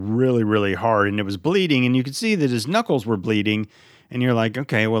bag really, really hard, and it was bleeding, and you could see that his knuckles were bleeding, and you're like,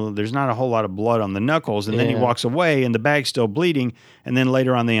 okay, well, there's not a whole lot of blood on the knuckles, and then he walks away, and the bag's still bleeding, and then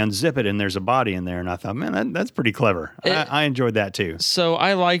later on they unzip it, and there's a body in there, and I thought, man, that's pretty clever. I enjoyed that too. So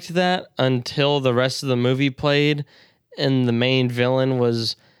I liked that until the rest of the movie played, and the main villain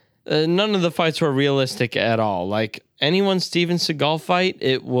was... none of the fights were realistic at all. Like, anyone Steven Seagal fight,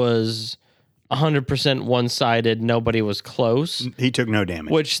 it was 100% one-sided. Nobody was close. He took no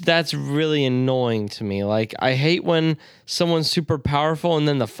damage. Which, that's really annoying to me. Like, I hate when someone's super powerful and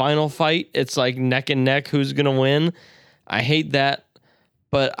then the final fight, it's like neck and neck, who's going to win. I hate that.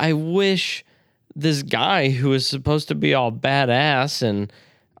 But I wish this guy who is supposed to be all badass and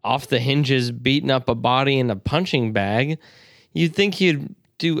off the hinges beating up a body in a punching bag, you'd think he'd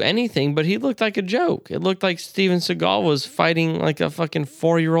do anything, but he looked like a joke. It looked like Steven Seagal was fighting like a fucking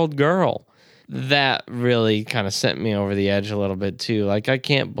 4-year-old girl. That really kind of sent me over the edge a little bit too. Like, I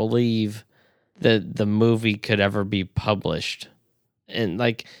can't believe that the movie could ever be published. And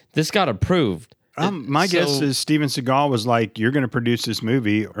like, this got approved. My guess is Steven Seagal was like, you're going to produce this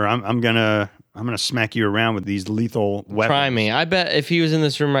movie, or I'm going to smack you around with these lethal weapons. Try me. I bet if he was in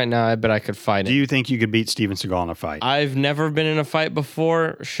this room right now, I bet I could fight him. Do you think you could beat Steven Seagal in a fight? I've never been in a fight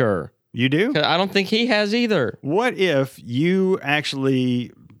before. Sure. You do? I don't think he has either. What if you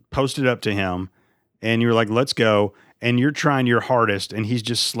actually posted up to him and you're like, let's go, and you're trying your hardest and he's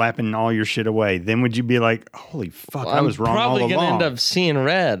just slapping all your shit away? Then would you be like, holy fuck, I was wrong all along? I'm probably going to end up seeing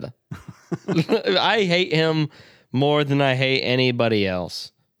red. I hate him more than I hate anybody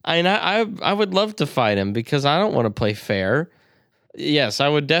else. I would love to fight him because I don't want to play fair. Yes, I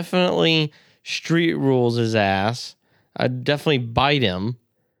would definitely street rules his ass. I'd definitely bite him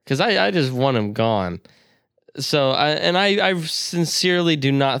because I just want him gone. So I sincerely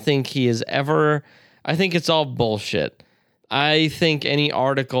do not think he is ever. I think it's all bullshit. I think any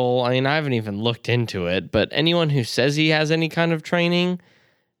article, I haven't even looked into it, but anyone who says he has any kind of training,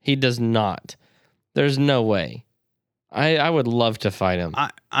 he does not. There's no way. I would love to fight him.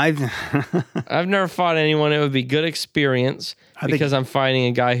 I've never fought anyone. It would be good experience because I'm fighting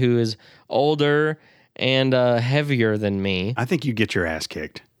a guy who is older and heavier than me. I think you get your ass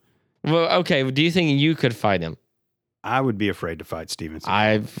kicked. Well, okay. Do you think you could fight him? I would be afraid to fight Steven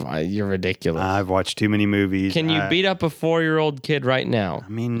Seagal. You're ridiculous. I've watched too many movies. Can you beat up a 4-year-old kid right now?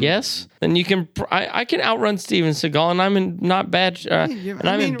 Yes. Then you can. I can outrun Steven Seagal, and I'm in not bad.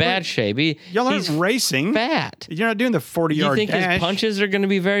 I'm in bad shape. Y'all aren't racing. Fat. You're not doing the 40-yard dash. You think his punches are going to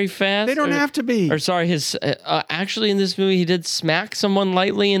be very fast? They don't have to be. Or sorry, his actually in this movie he did smack someone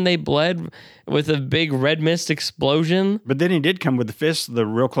lightly and they bled with a big red mist explosion. But then he did come with the fist, the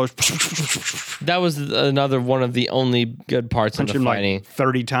real close. That was another one of the only only good parts Punch of the him fighting. like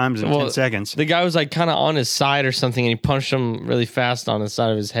 30 times in 10 seconds. The guy was like kind of on his side or something, and he punched him really fast on the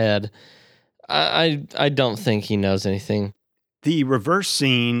side of his head. I don't think he knows anything. The reverse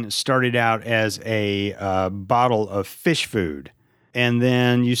scene started out as a bottle of fish food. And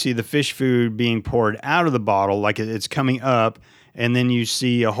then you see the fish food being poured out of the bottle, like it's coming up. And then you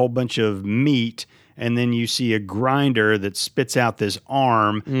see a whole bunch of meat. And then you see a grinder that spits out this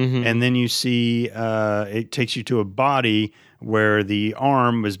arm. Mm-hmm. And then you see it takes you to a body where the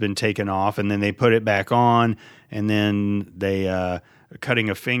arm has been taken off. And then they put it back on. And then they cutting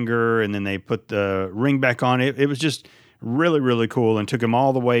a finger. And then they put the ring back on. It was just really, really cool, and took him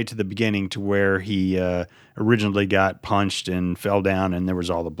all the way to the beginning to where he originally got punched and fell down, and there was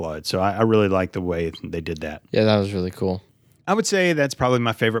all the blood. So I really like the way they did that. Yeah, that was really cool. I would say that's probably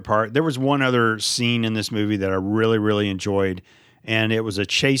my favorite part. There was one other scene in this movie that I really, really enjoyed, and it was a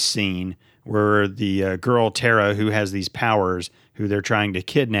chase scene where the girl, Tara, who has these powers, who they're trying to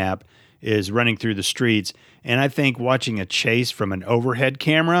kidnap, is running through the streets. And I think watching a chase from an overhead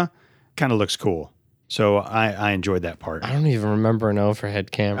camera kind of looks cool. So I enjoyed that part. I don't even remember an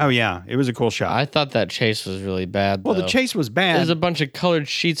overhead camera. Oh, yeah. It was a cool shot. I thought that chase was really bad. Well, though. the chase was bad. There's a bunch of colored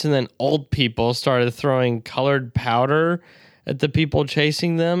sheets, and then old people started throwing colored powder at the people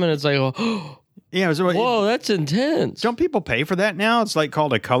chasing them, and it's like, oh, yeah, it was, whoa, that's intense. Don't people pay for that now? It's like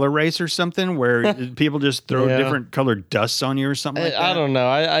called a color race or something, where people just throw different colored dusts on you or something like that. I don't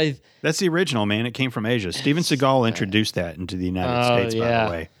know. That's the original, man. It came from Asia. Steven Seagal introduced that into the United States, by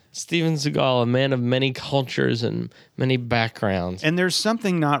the way. Steven Seagal, a man of many cultures and many backgrounds. And there's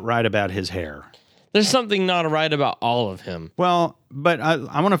something not right about his hair. There's something not right about all of him. Well, but I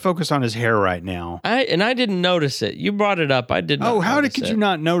want to focus on his hair right now. I didn't notice it. You brought it up. I did not. Oh, how could you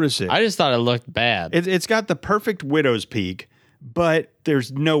not notice it? I just thought it looked bad. It's got the perfect widow's peak, but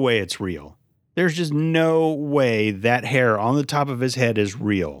there's no way it's real. There's just no way that hair on the top of his head is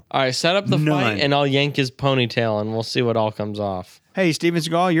real. All right, set up the fight, and I'll yank his ponytail, and we'll see what all comes off. Hey, Steven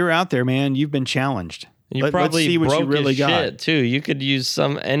Seagal, you're out there, man. You've been challenged. Let's see what you really got. Shit too. You could use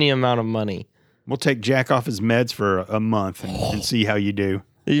any amount of money. We'll take Jack off his meds for a month and see how you do.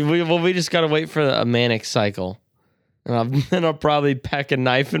 We just got to wait for a manic cycle. And then I'll probably pack a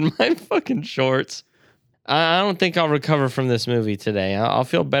knife in my fucking shorts. I don't think I'll recover from this movie today. I'll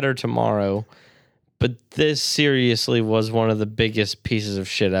feel better tomorrow. But this seriously was one of the biggest pieces of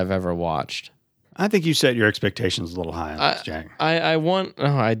shit I've ever watched. I think you set your expectations a little high on this, Jack.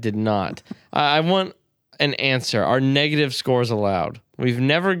 I did not. I want an answer. Are negative scores allowed? We've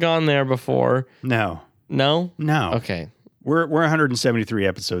never gone there before. No. No? No. Okay. We're 173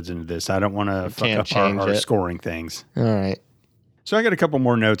 episodes into this. I don't want to fuck up our scoring things. All right. So I got a couple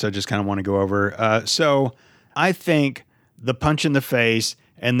more notes I just kind of want to go over. So I think the punch in the face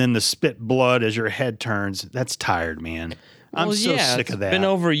and then the spit blood as your head turns, that's tired, man. I'm so sick of that. It's been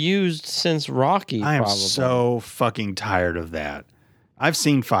overused since Rocky, I am so fucking tired of that. I've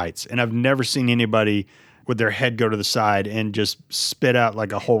seen fights, and I've never seen anybody with their head go to the side and just spit out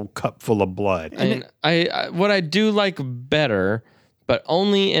like a whole cup full of blood. And what I do like better, but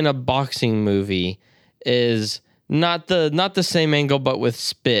only in a boxing movie, is not the same angle, but with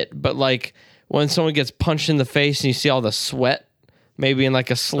spit. But like when someone gets punched in the face and you see all the sweat. Maybe in like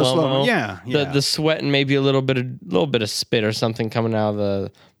a slow-mo. Yeah. The sweat and maybe a little bit of spit or something coming out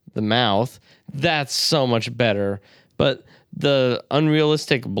of the mouth. That's so much better. But the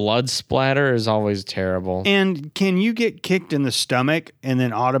unrealistic blood splatter is always terrible. And can you get kicked in the stomach and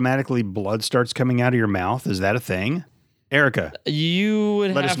then automatically blood starts coming out of your mouth? Is that a thing? Erica, you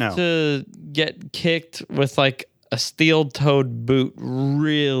would have to get kicked with like a steel-toed boot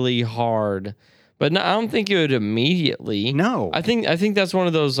really hard. But no, I don't think it would immediately. No. I think that's one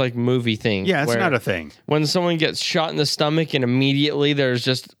of those like movie things. Yeah, it's not a thing. When someone gets shot in the stomach and immediately there's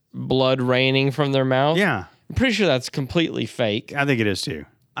just blood raining from their mouth. Yeah. I'm pretty sure that's completely fake. I think it is too.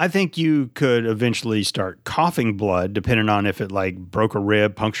 I think you could eventually start coughing blood depending on if it like broke a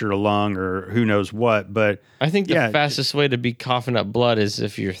rib, punctured a lung, or who knows what. But I think the fastest way to be coughing up blood is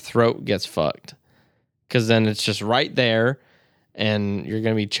if your throat gets fucked. Because then it's just right there. And you're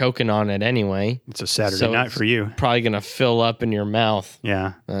going to be choking on it anyway. It's a Saturday night for you. Probably going to fill up in your mouth.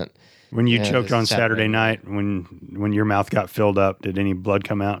 Yeah. When you choked on Saturday night, when your mouth got filled up, did any blood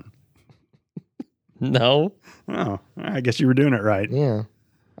come out? No. Oh, I guess you were doing it right. Yeah.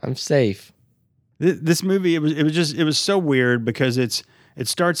 I'm safe. This movie, it was so weird because it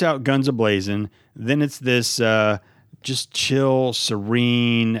starts out guns a-blazing, then it's this just chill,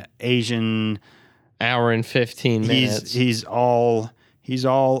 serene Asian hour and 15 minutes. He's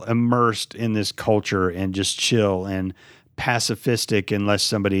all immersed in this culture and just chill and pacifistic unless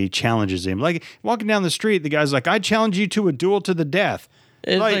somebody challenges him. Like walking down the street, the guy's like, "I challenge you to a duel to the death."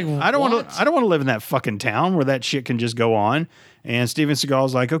 It's like, I don't want what? to. I don't want to live in that fucking town where that shit can just go on. And Steven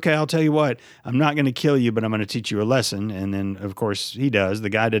Seagal's like, "Okay, I'll tell you what. I'm not going to kill you, but I'm going to teach you a lesson." And then, of course, he does. The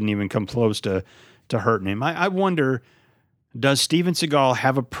guy didn't even come close to hurting him. I wonder, does Steven Seagal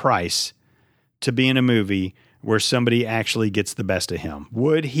have a price to be in a movie where somebody actually gets the best of him?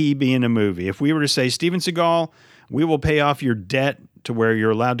 Would he be in a movie? If we were to say, Steven Seagal, we will pay off your debt to where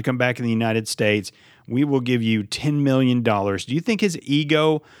you're allowed to come back in the United States. We will give you $10 million. Do you think his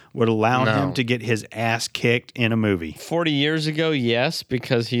ego would allow him to get his ass kicked in a movie? 40 years ago, yes,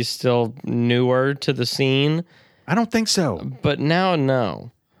 because he's still newer to the scene. I don't think so. But now,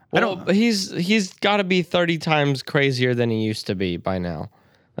 no. Well, he's got to be 30 times crazier than he used to be by now.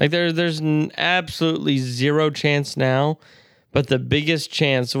 Like there's absolutely zero chance now, but the biggest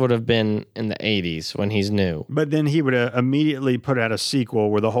chance would have been in the 80s when he's new. But then he would immediately put out a sequel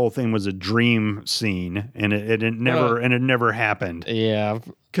where the whole thing was a dream scene, and it never happened. Yeah,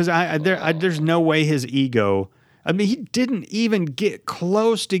 because there's no way his ego. I mean, he didn't even get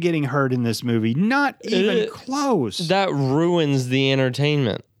close to getting hurt in this movie. Not even close. That ruins the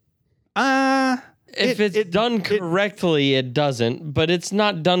entertainment. If it's done correctly, it doesn't. But it's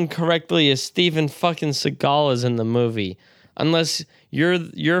not done correctly as Steven fucking Seagal is in the movie, unless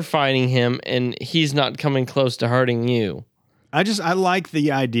you're fighting him and he's not coming close to hurting you. I like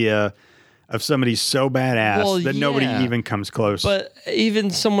the idea of somebody so badass that nobody even comes close. But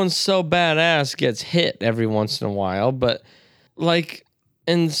even someone so badass gets hit every once in a while. But like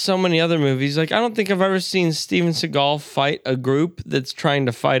in so many other movies, like I don't think I've ever seen Steven Seagal fight a group that's trying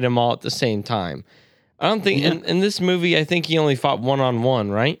to fight him all at the same time. I don't think in this movie, I think he only fought one-on-one,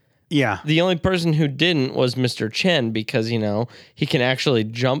 right? Yeah. The only person who didn't was Mr. Chen because, he can actually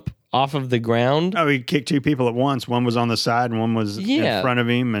jump off of the ground. Oh, he kicked two people at once. One was on the side and one was in front of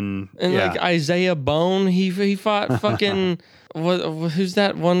him. And like Isaiah Bone, he fought fucking, who's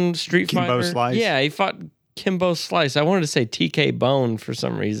that one street fighter? Kimbo Slice. Yeah, he fought Kimbo Slice. I wanted to say TK Bone for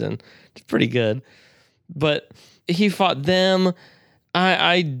some reason. It's pretty good. But he fought them.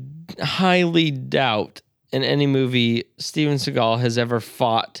 I highly doubt in any movie Steven Seagal has ever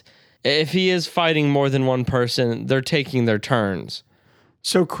fought. If he is fighting more than one person, they're taking their turns.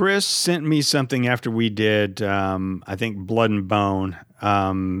 So Chris sent me something after we did, I think, Blood and Bone,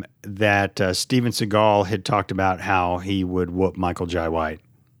 that Steven Seagal had talked about how he would whoop Michael Jai White.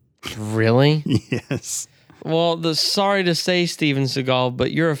 Really? Yes. Well, sorry to say, Steven Seagal,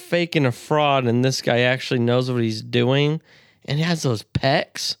 but you're a fake and a fraud, and this guy actually knows what he's doing, and he has those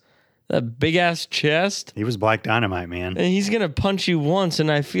pecs. That big-ass chest. He was Black Dynamite, man. And he's going to punch you once, and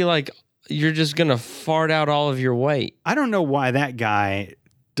I feel like you're just going to fart out all of your weight. I don't know why that guy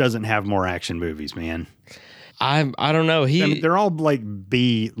doesn't have more action movies, man. I don't know. They're all like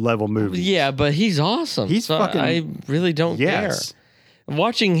B-level movies. Yeah, but he's awesome. He's fucking... I really don't care.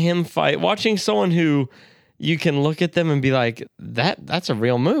 Watching him fight, watching someone who... you can look at them and be like, that's a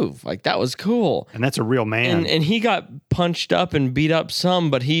real move. Like, that was cool. And that's a real man. And he got punched up and beat up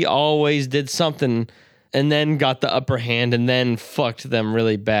some, but he always did something and then got the upper hand and then fucked them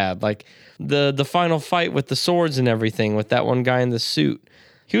really bad. Like, the final fight with the swords and everything with that one guy in the suit.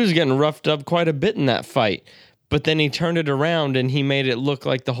 He was getting roughed up quite a bit in that fight. But then he turned it around and he made it look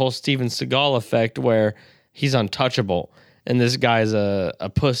like the whole Steven Seagal effect where he's untouchable and this guy's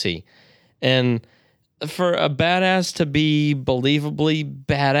a pussy. And... for a badass to be believably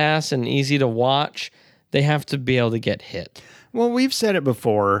badass and easy to watch, they have to be able to get hit. Well, we've said it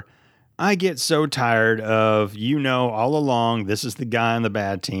before. I get so tired of, all along, this is the guy on the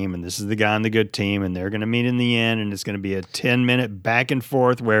bad team and this is the guy on the good team, and they're going to meet in the end, and it's going to be a 10-minute back and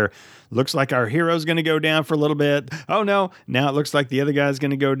forth where looks like our hero's going to go down for a little bit. Oh, no. Now it looks like the other guy's going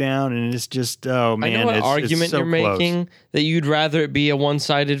to go down, and it's just, oh, man. I know what argument you're making, that you'd rather it be a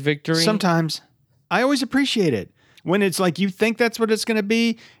one-sided victory. Sometimes. I always appreciate it when it's like you think that's what it's going to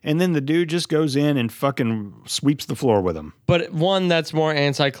be, and then the dude just goes in and fucking sweeps the floor with him. But one, that's more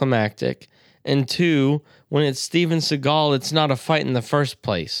anticlimactic. And two, when it's Steven Seagal, it's not a fight in the first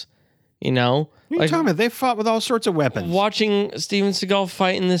place. What are you talking about? They fought with all sorts of weapons. Watching Steven Seagal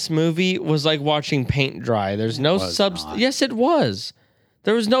fight in this movie was like watching paint dry. There's no substance. Yes, it was.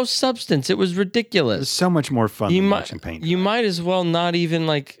 There was no substance. It was ridiculous. It was so much more fun than watching paint dry. You might as well not even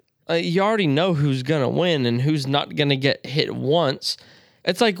you already know who's going to win and who's not going to get hit once.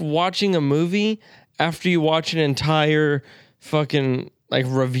 It's like watching a movie after you watch an entire fucking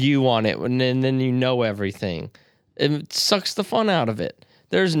review on it and then you know everything. It sucks the fun out of it.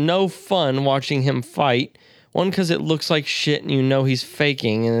 There's no fun watching him fight. One, because it looks like shit and he's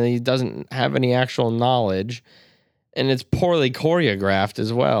faking and he doesn't have any actual knowledge. and it's poorly choreographed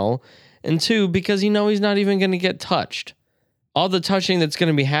as well. And 2, because you know he's not even going to get touched. All the touching that's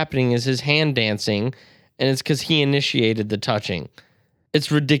going to be happening is his hand dancing, and it's because he initiated the touching.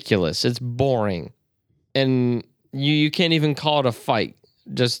 It's ridiculous. It's boring. And you can't even call it a fight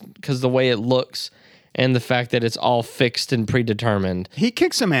just because the way it looks and the fact that it's all fixed and predetermined. He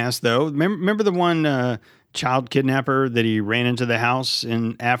kicked some ass, though. Remember the one child kidnapper that he ran into the house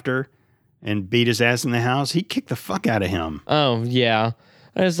after and beat his ass in the house? He kicked the fuck out of him. Oh, yeah.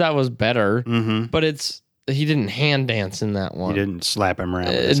 I guess that was better. Mm-hmm. But he didn't hand dance in that one. He didn't slap him around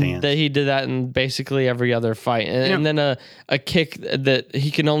with his hands. He did that in basically every other fight. And then a kick that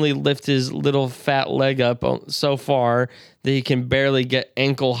he can only lift his little fat leg up so far that he can barely get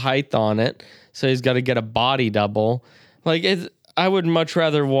ankle height on it. So he's got to get a body double. Like, I would much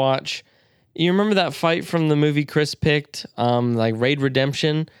rather watch. You remember that fight from the movie Chris picked, like Raid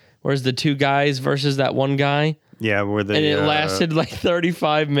Redemption, where's the 2 guys versus that one guy? Yeah, and it lasted like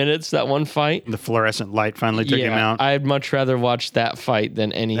 35 minutes, that one fight. The fluorescent light finally took him out. I'd much rather watch that fight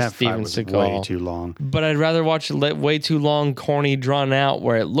than any that Steven fight was Seagal. way too long. But I'd rather watch way too long, corny, drawn out,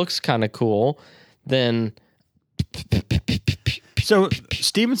 where it looks kind of cool than... So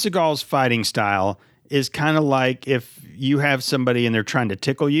Steven Seagal's fighting style is kind of like if you have somebody and they're trying to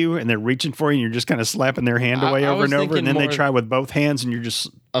tickle you and they're reaching for you and you're just kind of slapping their hand away over and over, and then they try with both hands and you're just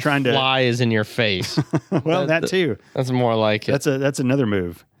trying to... A fly is in your face. Well, that too. That's more like it. That's another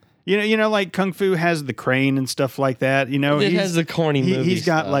move. You know, like Kung Fu has the crane and stuff like that. You know, it has the corny movie He's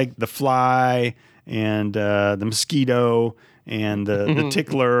got stuff. like the fly and the mosquito and the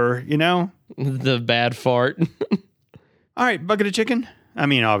tickler, you know? The bad fart. All right, bucket of chicken. I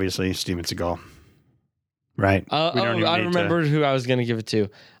mean, obviously, Steven Seagal. Right. I remember who I was going to give it to.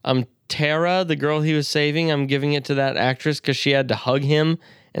 Tara, the girl he was saving, I'm giving it to that actress because she had to hug him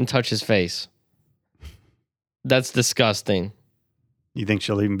and touch his face. That's disgusting. You think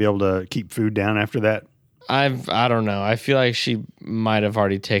she'll even be able to keep food down after that? I don't know. I feel like she might have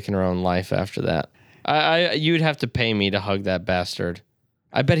already taken her own life after that. You'd have to pay me to hug that bastard.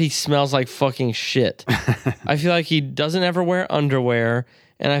 I bet he smells like fucking shit. I feel like he doesn't ever wear underwear,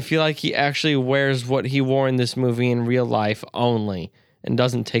 and I feel like he actually wears what he wore in this movie in real life only and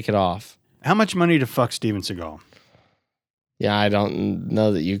doesn't take it off. How much money to fuck Steven Seagal? Yeah, I don't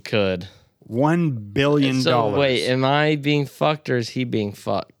know that you could. $1 billion. So wait, am I being fucked or is he being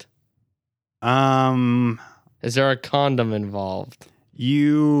fucked? Is there a condom involved?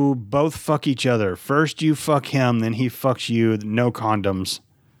 You both fuck each other. First you fuck him, then he fucks you. No condoms.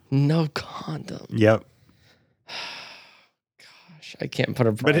 No condom. Yep. Gosh, I can't put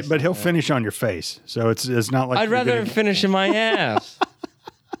a price But he'll on that. finish on your face. So it's not like I'd rather finish in my ass.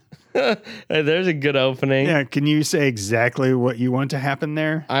 Hey, there's a good opening. Yeah, can you say exactly what you want to happen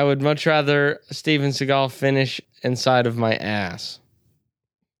there? I would much rather Steven Seagal finish inside of my ass.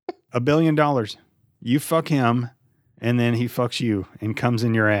 $1 billion. You fuck him, and then he fucks you and comes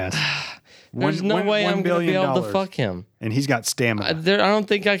in your ass. There's no way I'm going to be able to fuck him. And he's got stamina. I don't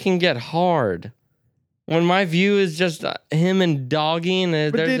think I can get hard. When my view is just him and doggy and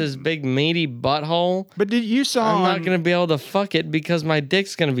there's this big meaty butthole, But did you saw I'm on, not going to be able to fuck it because my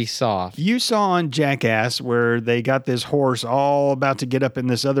dick's going to be soft. You saw on Jackass where they got this horse all about to get up in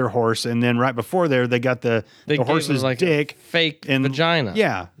this other horse, and then right before there they got the They horse's like dick a fake and vagina.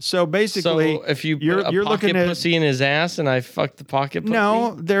 Yeah. So basically, So if you put you're a pocket looking at pussy in his ass and I fuck the pocket pussy?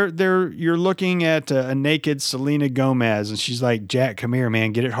 no, you're looking at a naked Selena Gomez, and she's like, Jack, come here,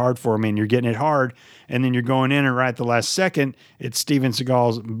 man, get it hard for me, and you're getting it hard, and then you're going in, and right at the last second, it's Steven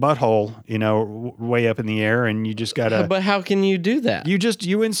Seagal's butthole, way up in the air, and you just gotta. But how can you do that?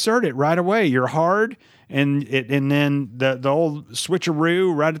 You insert it right away. You're hard, and then the old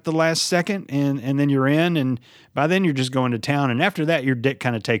switcheroo right at the last second, and then you're in, and by then you're just going to town, and after that your dick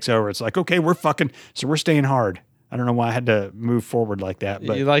kind of takes over. It's like, okay, we're fucking, so we're staying hard. I don't know why I had to move forward like that,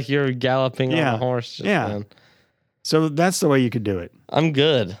 but you're galloping on a horse. Then. So that's the way you could do it. I'm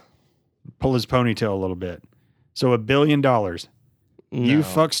good. Pull his ponytail a little bit. So $1 billion. You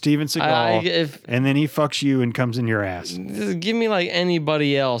fuck Steven Seagal, and then he fucks you and comes in your ass. Give me like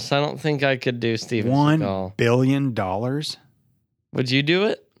anybody else. I don't think I could do Steven $1 Seagal. billion? Would you do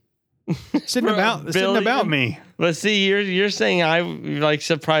it? Sitting about me. But see, you're saying you're like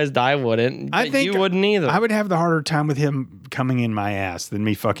surprised I wouldn't. I think you wouldn't either. I would have the harder time with him coming in my ass than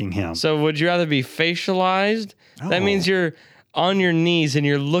me fucking him. So would you rather be facialized? That means you're on your knees and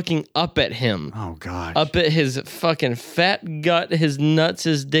you're looking up at him. Oh, gosh. Up at his fucking fat gut, his nuts,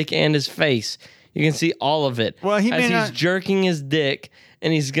 his dick, and his face. You can see all of it. Well, as he's jerking his dick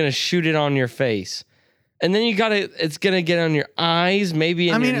and he's going to shoot it on your face. And then it's gonna get on your eyes, maybe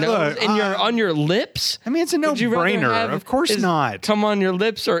in your nose, look, on your lips. I mean, it's a Would you rather no-brainer. have Of course his not. Come on your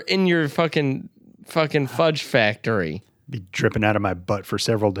lips or in your fucking fudge factory. Be dripping out of my butt for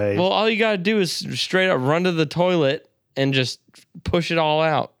several days. Well, all you gotta do is straight up run to the toilet and just push it all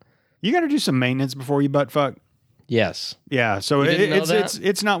out. You got to do some maintenance before you butt fuck. Yes. Yeah, so You didn't know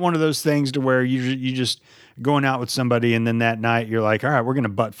it's not one of those things to where you just going out with somebody and then that night you're like, all right, we're gonna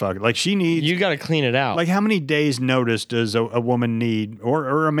butt fuck. Like she needs. You got to clean it out. Like how many days notice does a woman need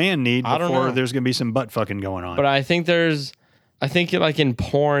or a man need I don't before know. there's gonna be some butt fucking going on? But I think like in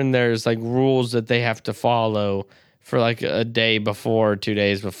porn, there's like rules that they have to follow for like a day before, 2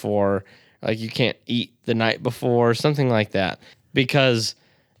 days before. Like you can't eat the night before, something like that. Because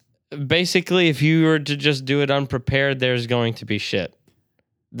basically, if you were to just do it unprepared, there's going to be shit.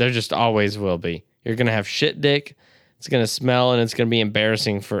 There just always will be. You're going to have shit dick. It's going to smell and it's going to be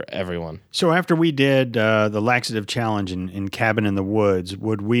embarrassing for everyone. So after we did the laxative challenge in Cabin in the Woods,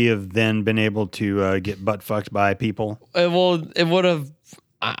 would we have then been able to get butt fucked by people? It would have.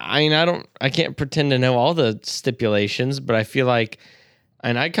 I mean, I can't pretend to know all the stipulations, but I feel like,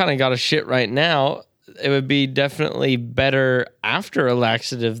 and I kind of got a shit right now. It would be definitely better after a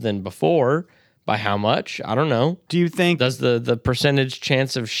laxative than before. By how much? I don't know. Do you think? Does the percentage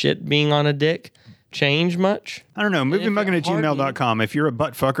chance of shit being on a dick change much? I don't know. Moviemuggin@gmail.com. If you're a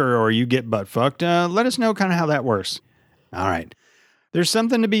butt fucker or you get butt fucked, let us know kind of how that works. All right. There's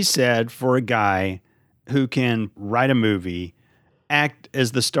something to be said for a guy who can write a movie, act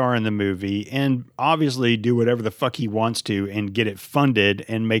as the star in the movie, and obviously do whatever the fuck he wants to and get it funded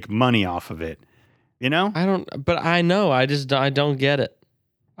and make money off of it. You know? I know. I don't get it.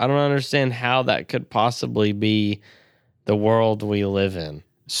 I don't understand how that could possibly be the world we live in.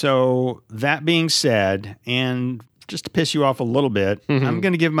 So that being said, and just to piss you off a little bit, I'm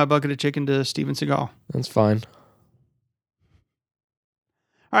going to give my bucket of chicken to Steven Seagal. That's fine.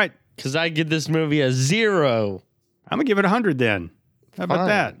 All right. Because I give this movie a 0. I'm going to give it 100 then. How about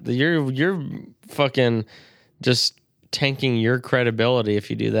that? You're fucking just tanking your credibility if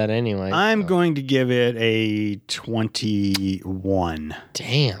you do that anyway. I'm going to give it a 21.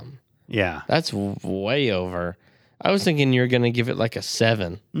 Damn. Yeah. That's way over. I was thinking you were going to give it like a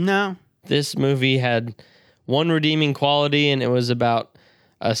 7. No. This movie had one redeeming quality, and it was about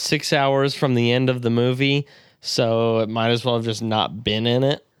 6 hours from the end of the movie, so it might as well have just not been in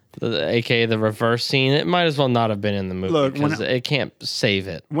it. AKA the reverse scene. It might as well not have been in the movie because it can't save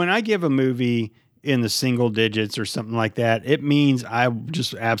it. When I give a movie in the single digits or something like that, it means I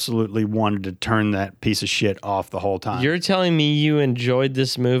just absolutely wanted to turn that piece of shit off the whole time. You're telling me you enjoyed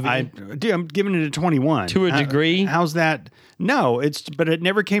this movie? I'm giving it a 21. To a degree? How's that? No, but it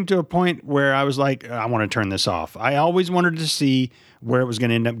never came to a point where I was like, I want to turn this off. I always wanted to see where it was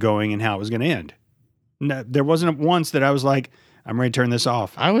going to end up going and how it was going to end. No, there wasn't once that I was like, I'm ready to turn this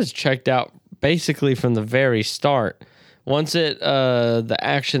off. I was checked out basically from the very start. Once the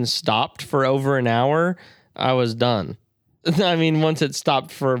action stopped for over an hour, I was done. I mean, once it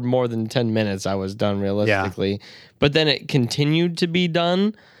stopped for more than 10 minutes, I was done realistically. Yeah. But then it continued to be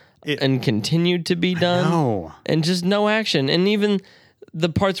done and continued to be done. And just no action. And even the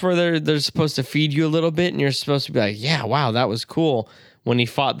parts where they're supposed to feed you a little bit and you're supposed to be like, yeah, wow, that was cool. When he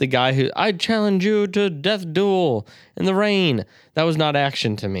fought the guy who, I challenge you to death duel in the rain. That was not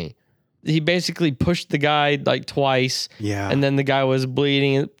action to me. He basically pushed the guy like twice. Yeah. And then the guy was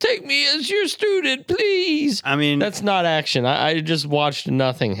bleeding. Take me as your student, please. I mean, that's not action. I just watched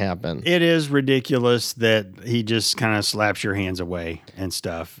nothing happen. It is ridiculous that he just kind of slaps your hands away and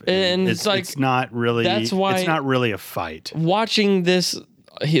stuff. And it's not really, that's why it's not really a fight. Watching this,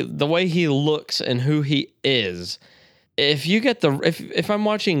 the way he looks and who he is, if you get if I'm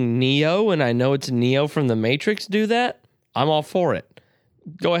watching Neo and I know it's Neo from The Matrix do that, I'm all for it.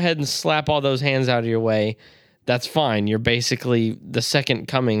 Go ahead and slap all those hands out of your way. That's fine. You're basically the second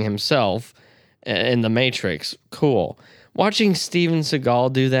coming himself in The Matrix. Cool. Watching Steven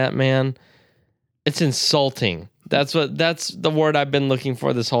Seagal do that, man, it's insulting. That's the word I've been looking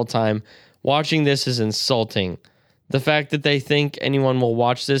for this whole time. Watching this is insulting. The fact that they think anyone will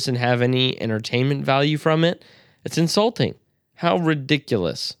watch this and have any entertainment value from it, it's insulting. How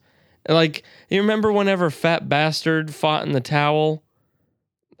ridiculous. Like, you remember whenever Fat Bastard fought in the towel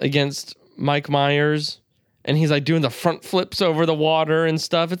against Mike Myers, and he's like doing the front flips over the water and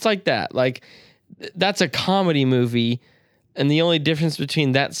stuff? It's like that. Like, that's a comedy movie, and the only difference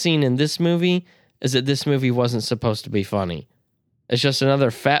between that scene and this movie is that this movie wasn't supposed to be funny. It's just another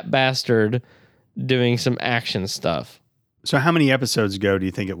fat bastard doing some action stuff. So how many episodes ago do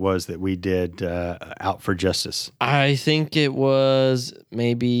you think it was that we did Out for Justice? I think it was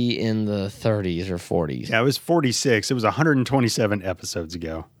maybe in the 30s or 40s. Yeah, it was 46. It was 127 episodes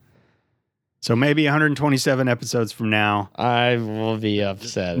ago. So maybe 127 episodes from now. I will be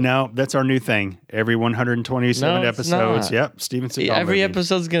upset. No, that's our new thing. Every 127 No, it's episodes. not. Yep, Steven Seagal. Every movie.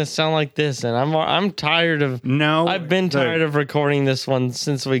 episode's gonna sound like this, and I'm tired of. No, I've been look, tired of recording this one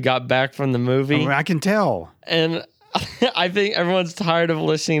since we got back from the movie, I can tell. and I think everyone's tired of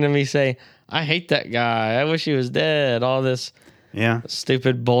listening to me say, "I hate that guy. I wish he was dead." All this Yeah,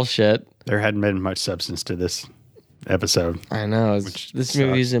 stupid bullshit. there hadn't been much substance to this episode. I know Which this sucks.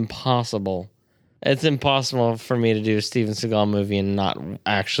 movie is impossible. It's impossible for me to do a Steven Seagal movie and not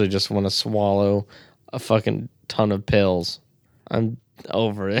actually just want to swallow a fucking ton of pills. I'm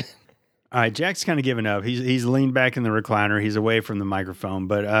over it. All right, Jack's kind of given up. He's leaned back in the recliner. He's away from the microphone.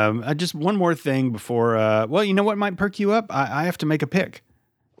 But just one more thing before. Well, you know what might perk you up? I have to make a pick.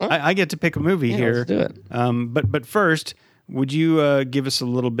 I get to pick a movie Yeah, here. let's do it. But first, would you give us a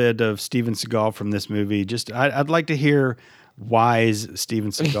little bit of Steven Seagal from this movie? Just I'd like to hear wise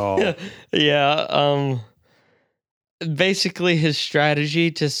Steven Seagal. Yeah. Basically, his strategy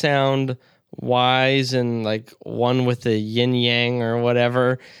to sound wise and like one with the yin yang or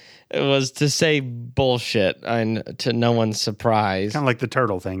whatever, it was to say bullshit and to no one's surprise. Kind of like the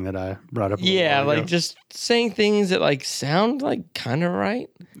turtle thing that I brought up. A little Yeah, while like ago. just saying things that like sound like kind of right.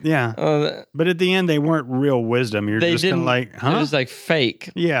 Yeah. But at the end, they weren't real wisdom. You're They just kind didn't of like, huh? It was like fake,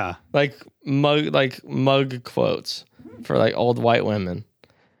 Yeah. like mug quotes for like old white women.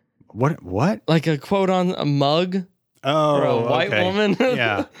 What? Like a quote on a mug Oh, for a white okay. woman.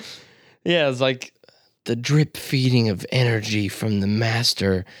 Yeah. Yeah, it's like the drip feeding of energy from the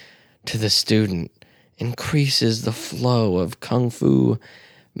master to the student increases the flow of kung fu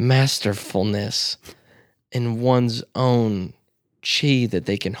masterfulness in one's own chi that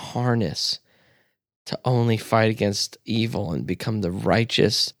they can harness to only fight against evil and become the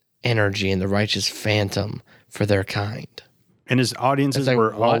righteous energy and the righteous phantom for their kind. And his audiences It's like,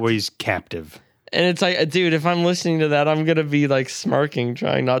 were what? always captive. And it's like, dude, if I'm listening to that, I'm going to be like smirking,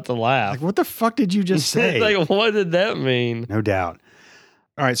 trying not to laugh. Like, what the fuck did you just say? Like, what did that mean? No doubt.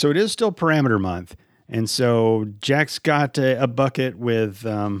 All right, so it is still Parameter Month. And so Jack's got a bucket with,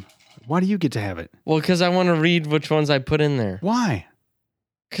 why do you get to have it? Well, because I want to read which ones I put in there. Why?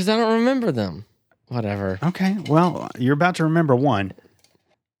 Because I don't remember them. Whatever. Okay, well, you're about to remember one.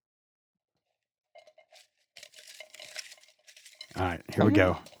 All right, here we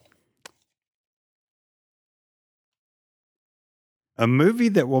go. A movie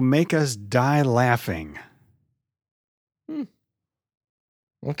that will make us die laughing.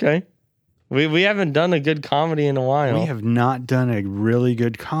 Okay. We haven't done a good comedy in a while. We have not done a really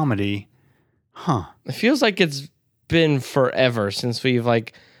good comedy. Huh. It feels like it's been forever since we've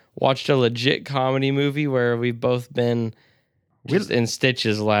like watched a legit comedy movie where we've both been just in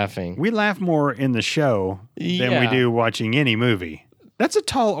stitches laughing. We laugh more in the show than we Yeah. do watching any movie. That's a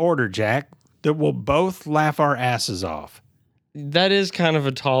tall order, Jack, that we'll both laugh our asses off. That is kind of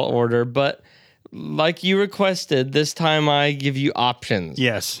a tall order, but like you requested, this time I give you options.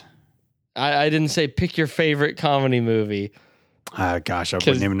 Yes. I didn't say pick your favorite comedy movie. Gosh, I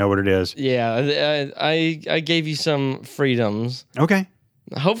wouldn't even know what it is. Yeah, I gave you some freedoms. Okay.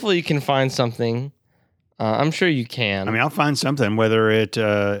 Hopefully you can find something. I'm sure you can. I mean, I'll find something, whether it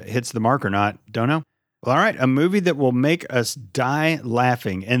hits the mark or not. Don't know. Well, all right. A movie that will make us die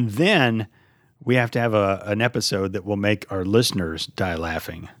laughing. And then we have to have an episode that will make our listeners die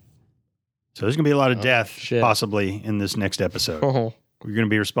laughing. So there's going to be a lot of death shit. possibly in this next episode. Oh, We're going to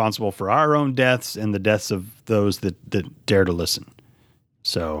be responsible for our own deaths and the deaths of those that dare to listen.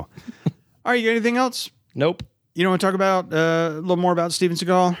 So, all right, you got anything else? nope. You don't want to talk about a little more about Steven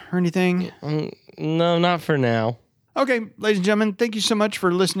Seagal or anything? No, not for now. Okay, ladies and gentlemen, thank you so much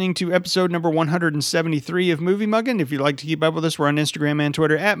for listening to episode number 173 of Movie Muggin'. If you'd like to keep up with us, we're on Instagram and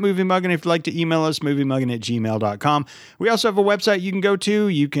Twitter at Movie Muggin'. If you'd like to email us, moviemuggin@gmail.com. We also have a website you can go to.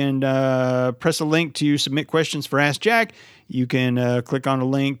 You can press a link to submit questions for Ask Jack. You can click on a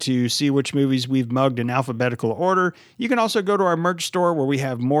link to see which movies we've mugged in alphabetical order. You can also go to our merch store where we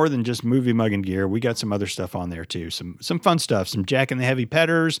have more than just Movie Muggin' gear. We got some other stuff on there too. Some fun stuff. Some Jack and the Heavy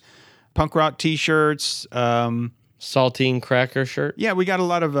Petters, punk rock t-shirts, Saltine cracker shirt. yeah, we got a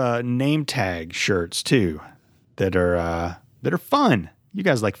lot of name tag shirts too that are fun. You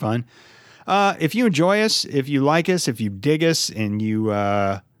guys like fun. If you enjoy us, if you like us, if you dig us, and you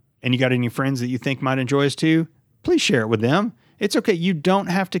got any friends that you think might enjoy us too, please share it with them. It's okay. You don't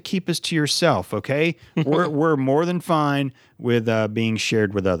have to keep us to yourself. Okay, we're more than fine with being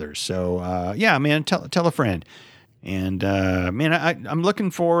shared with others. So yeah, man, tell a friend. And man, I'm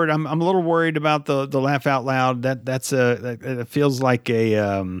looking forward. I'm a little worried about the laugh out loud. It feels like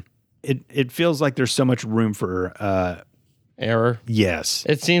it feels like there's so much room for error. Yes,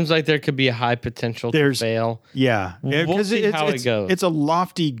 It seems like there could be a high potential to fail. Yeah, We'll see how it goes. It's a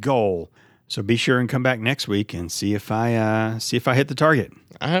lofty goal. So be sure and come back next week and see if I hit the target.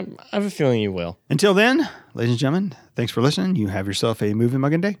 I have a feeling you will. Until then, ladies and gentlemen, thanks for listening. You have yourself a movie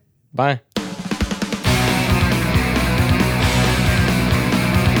mugging day. Bye.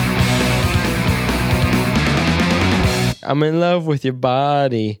 I'm in love with your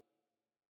body.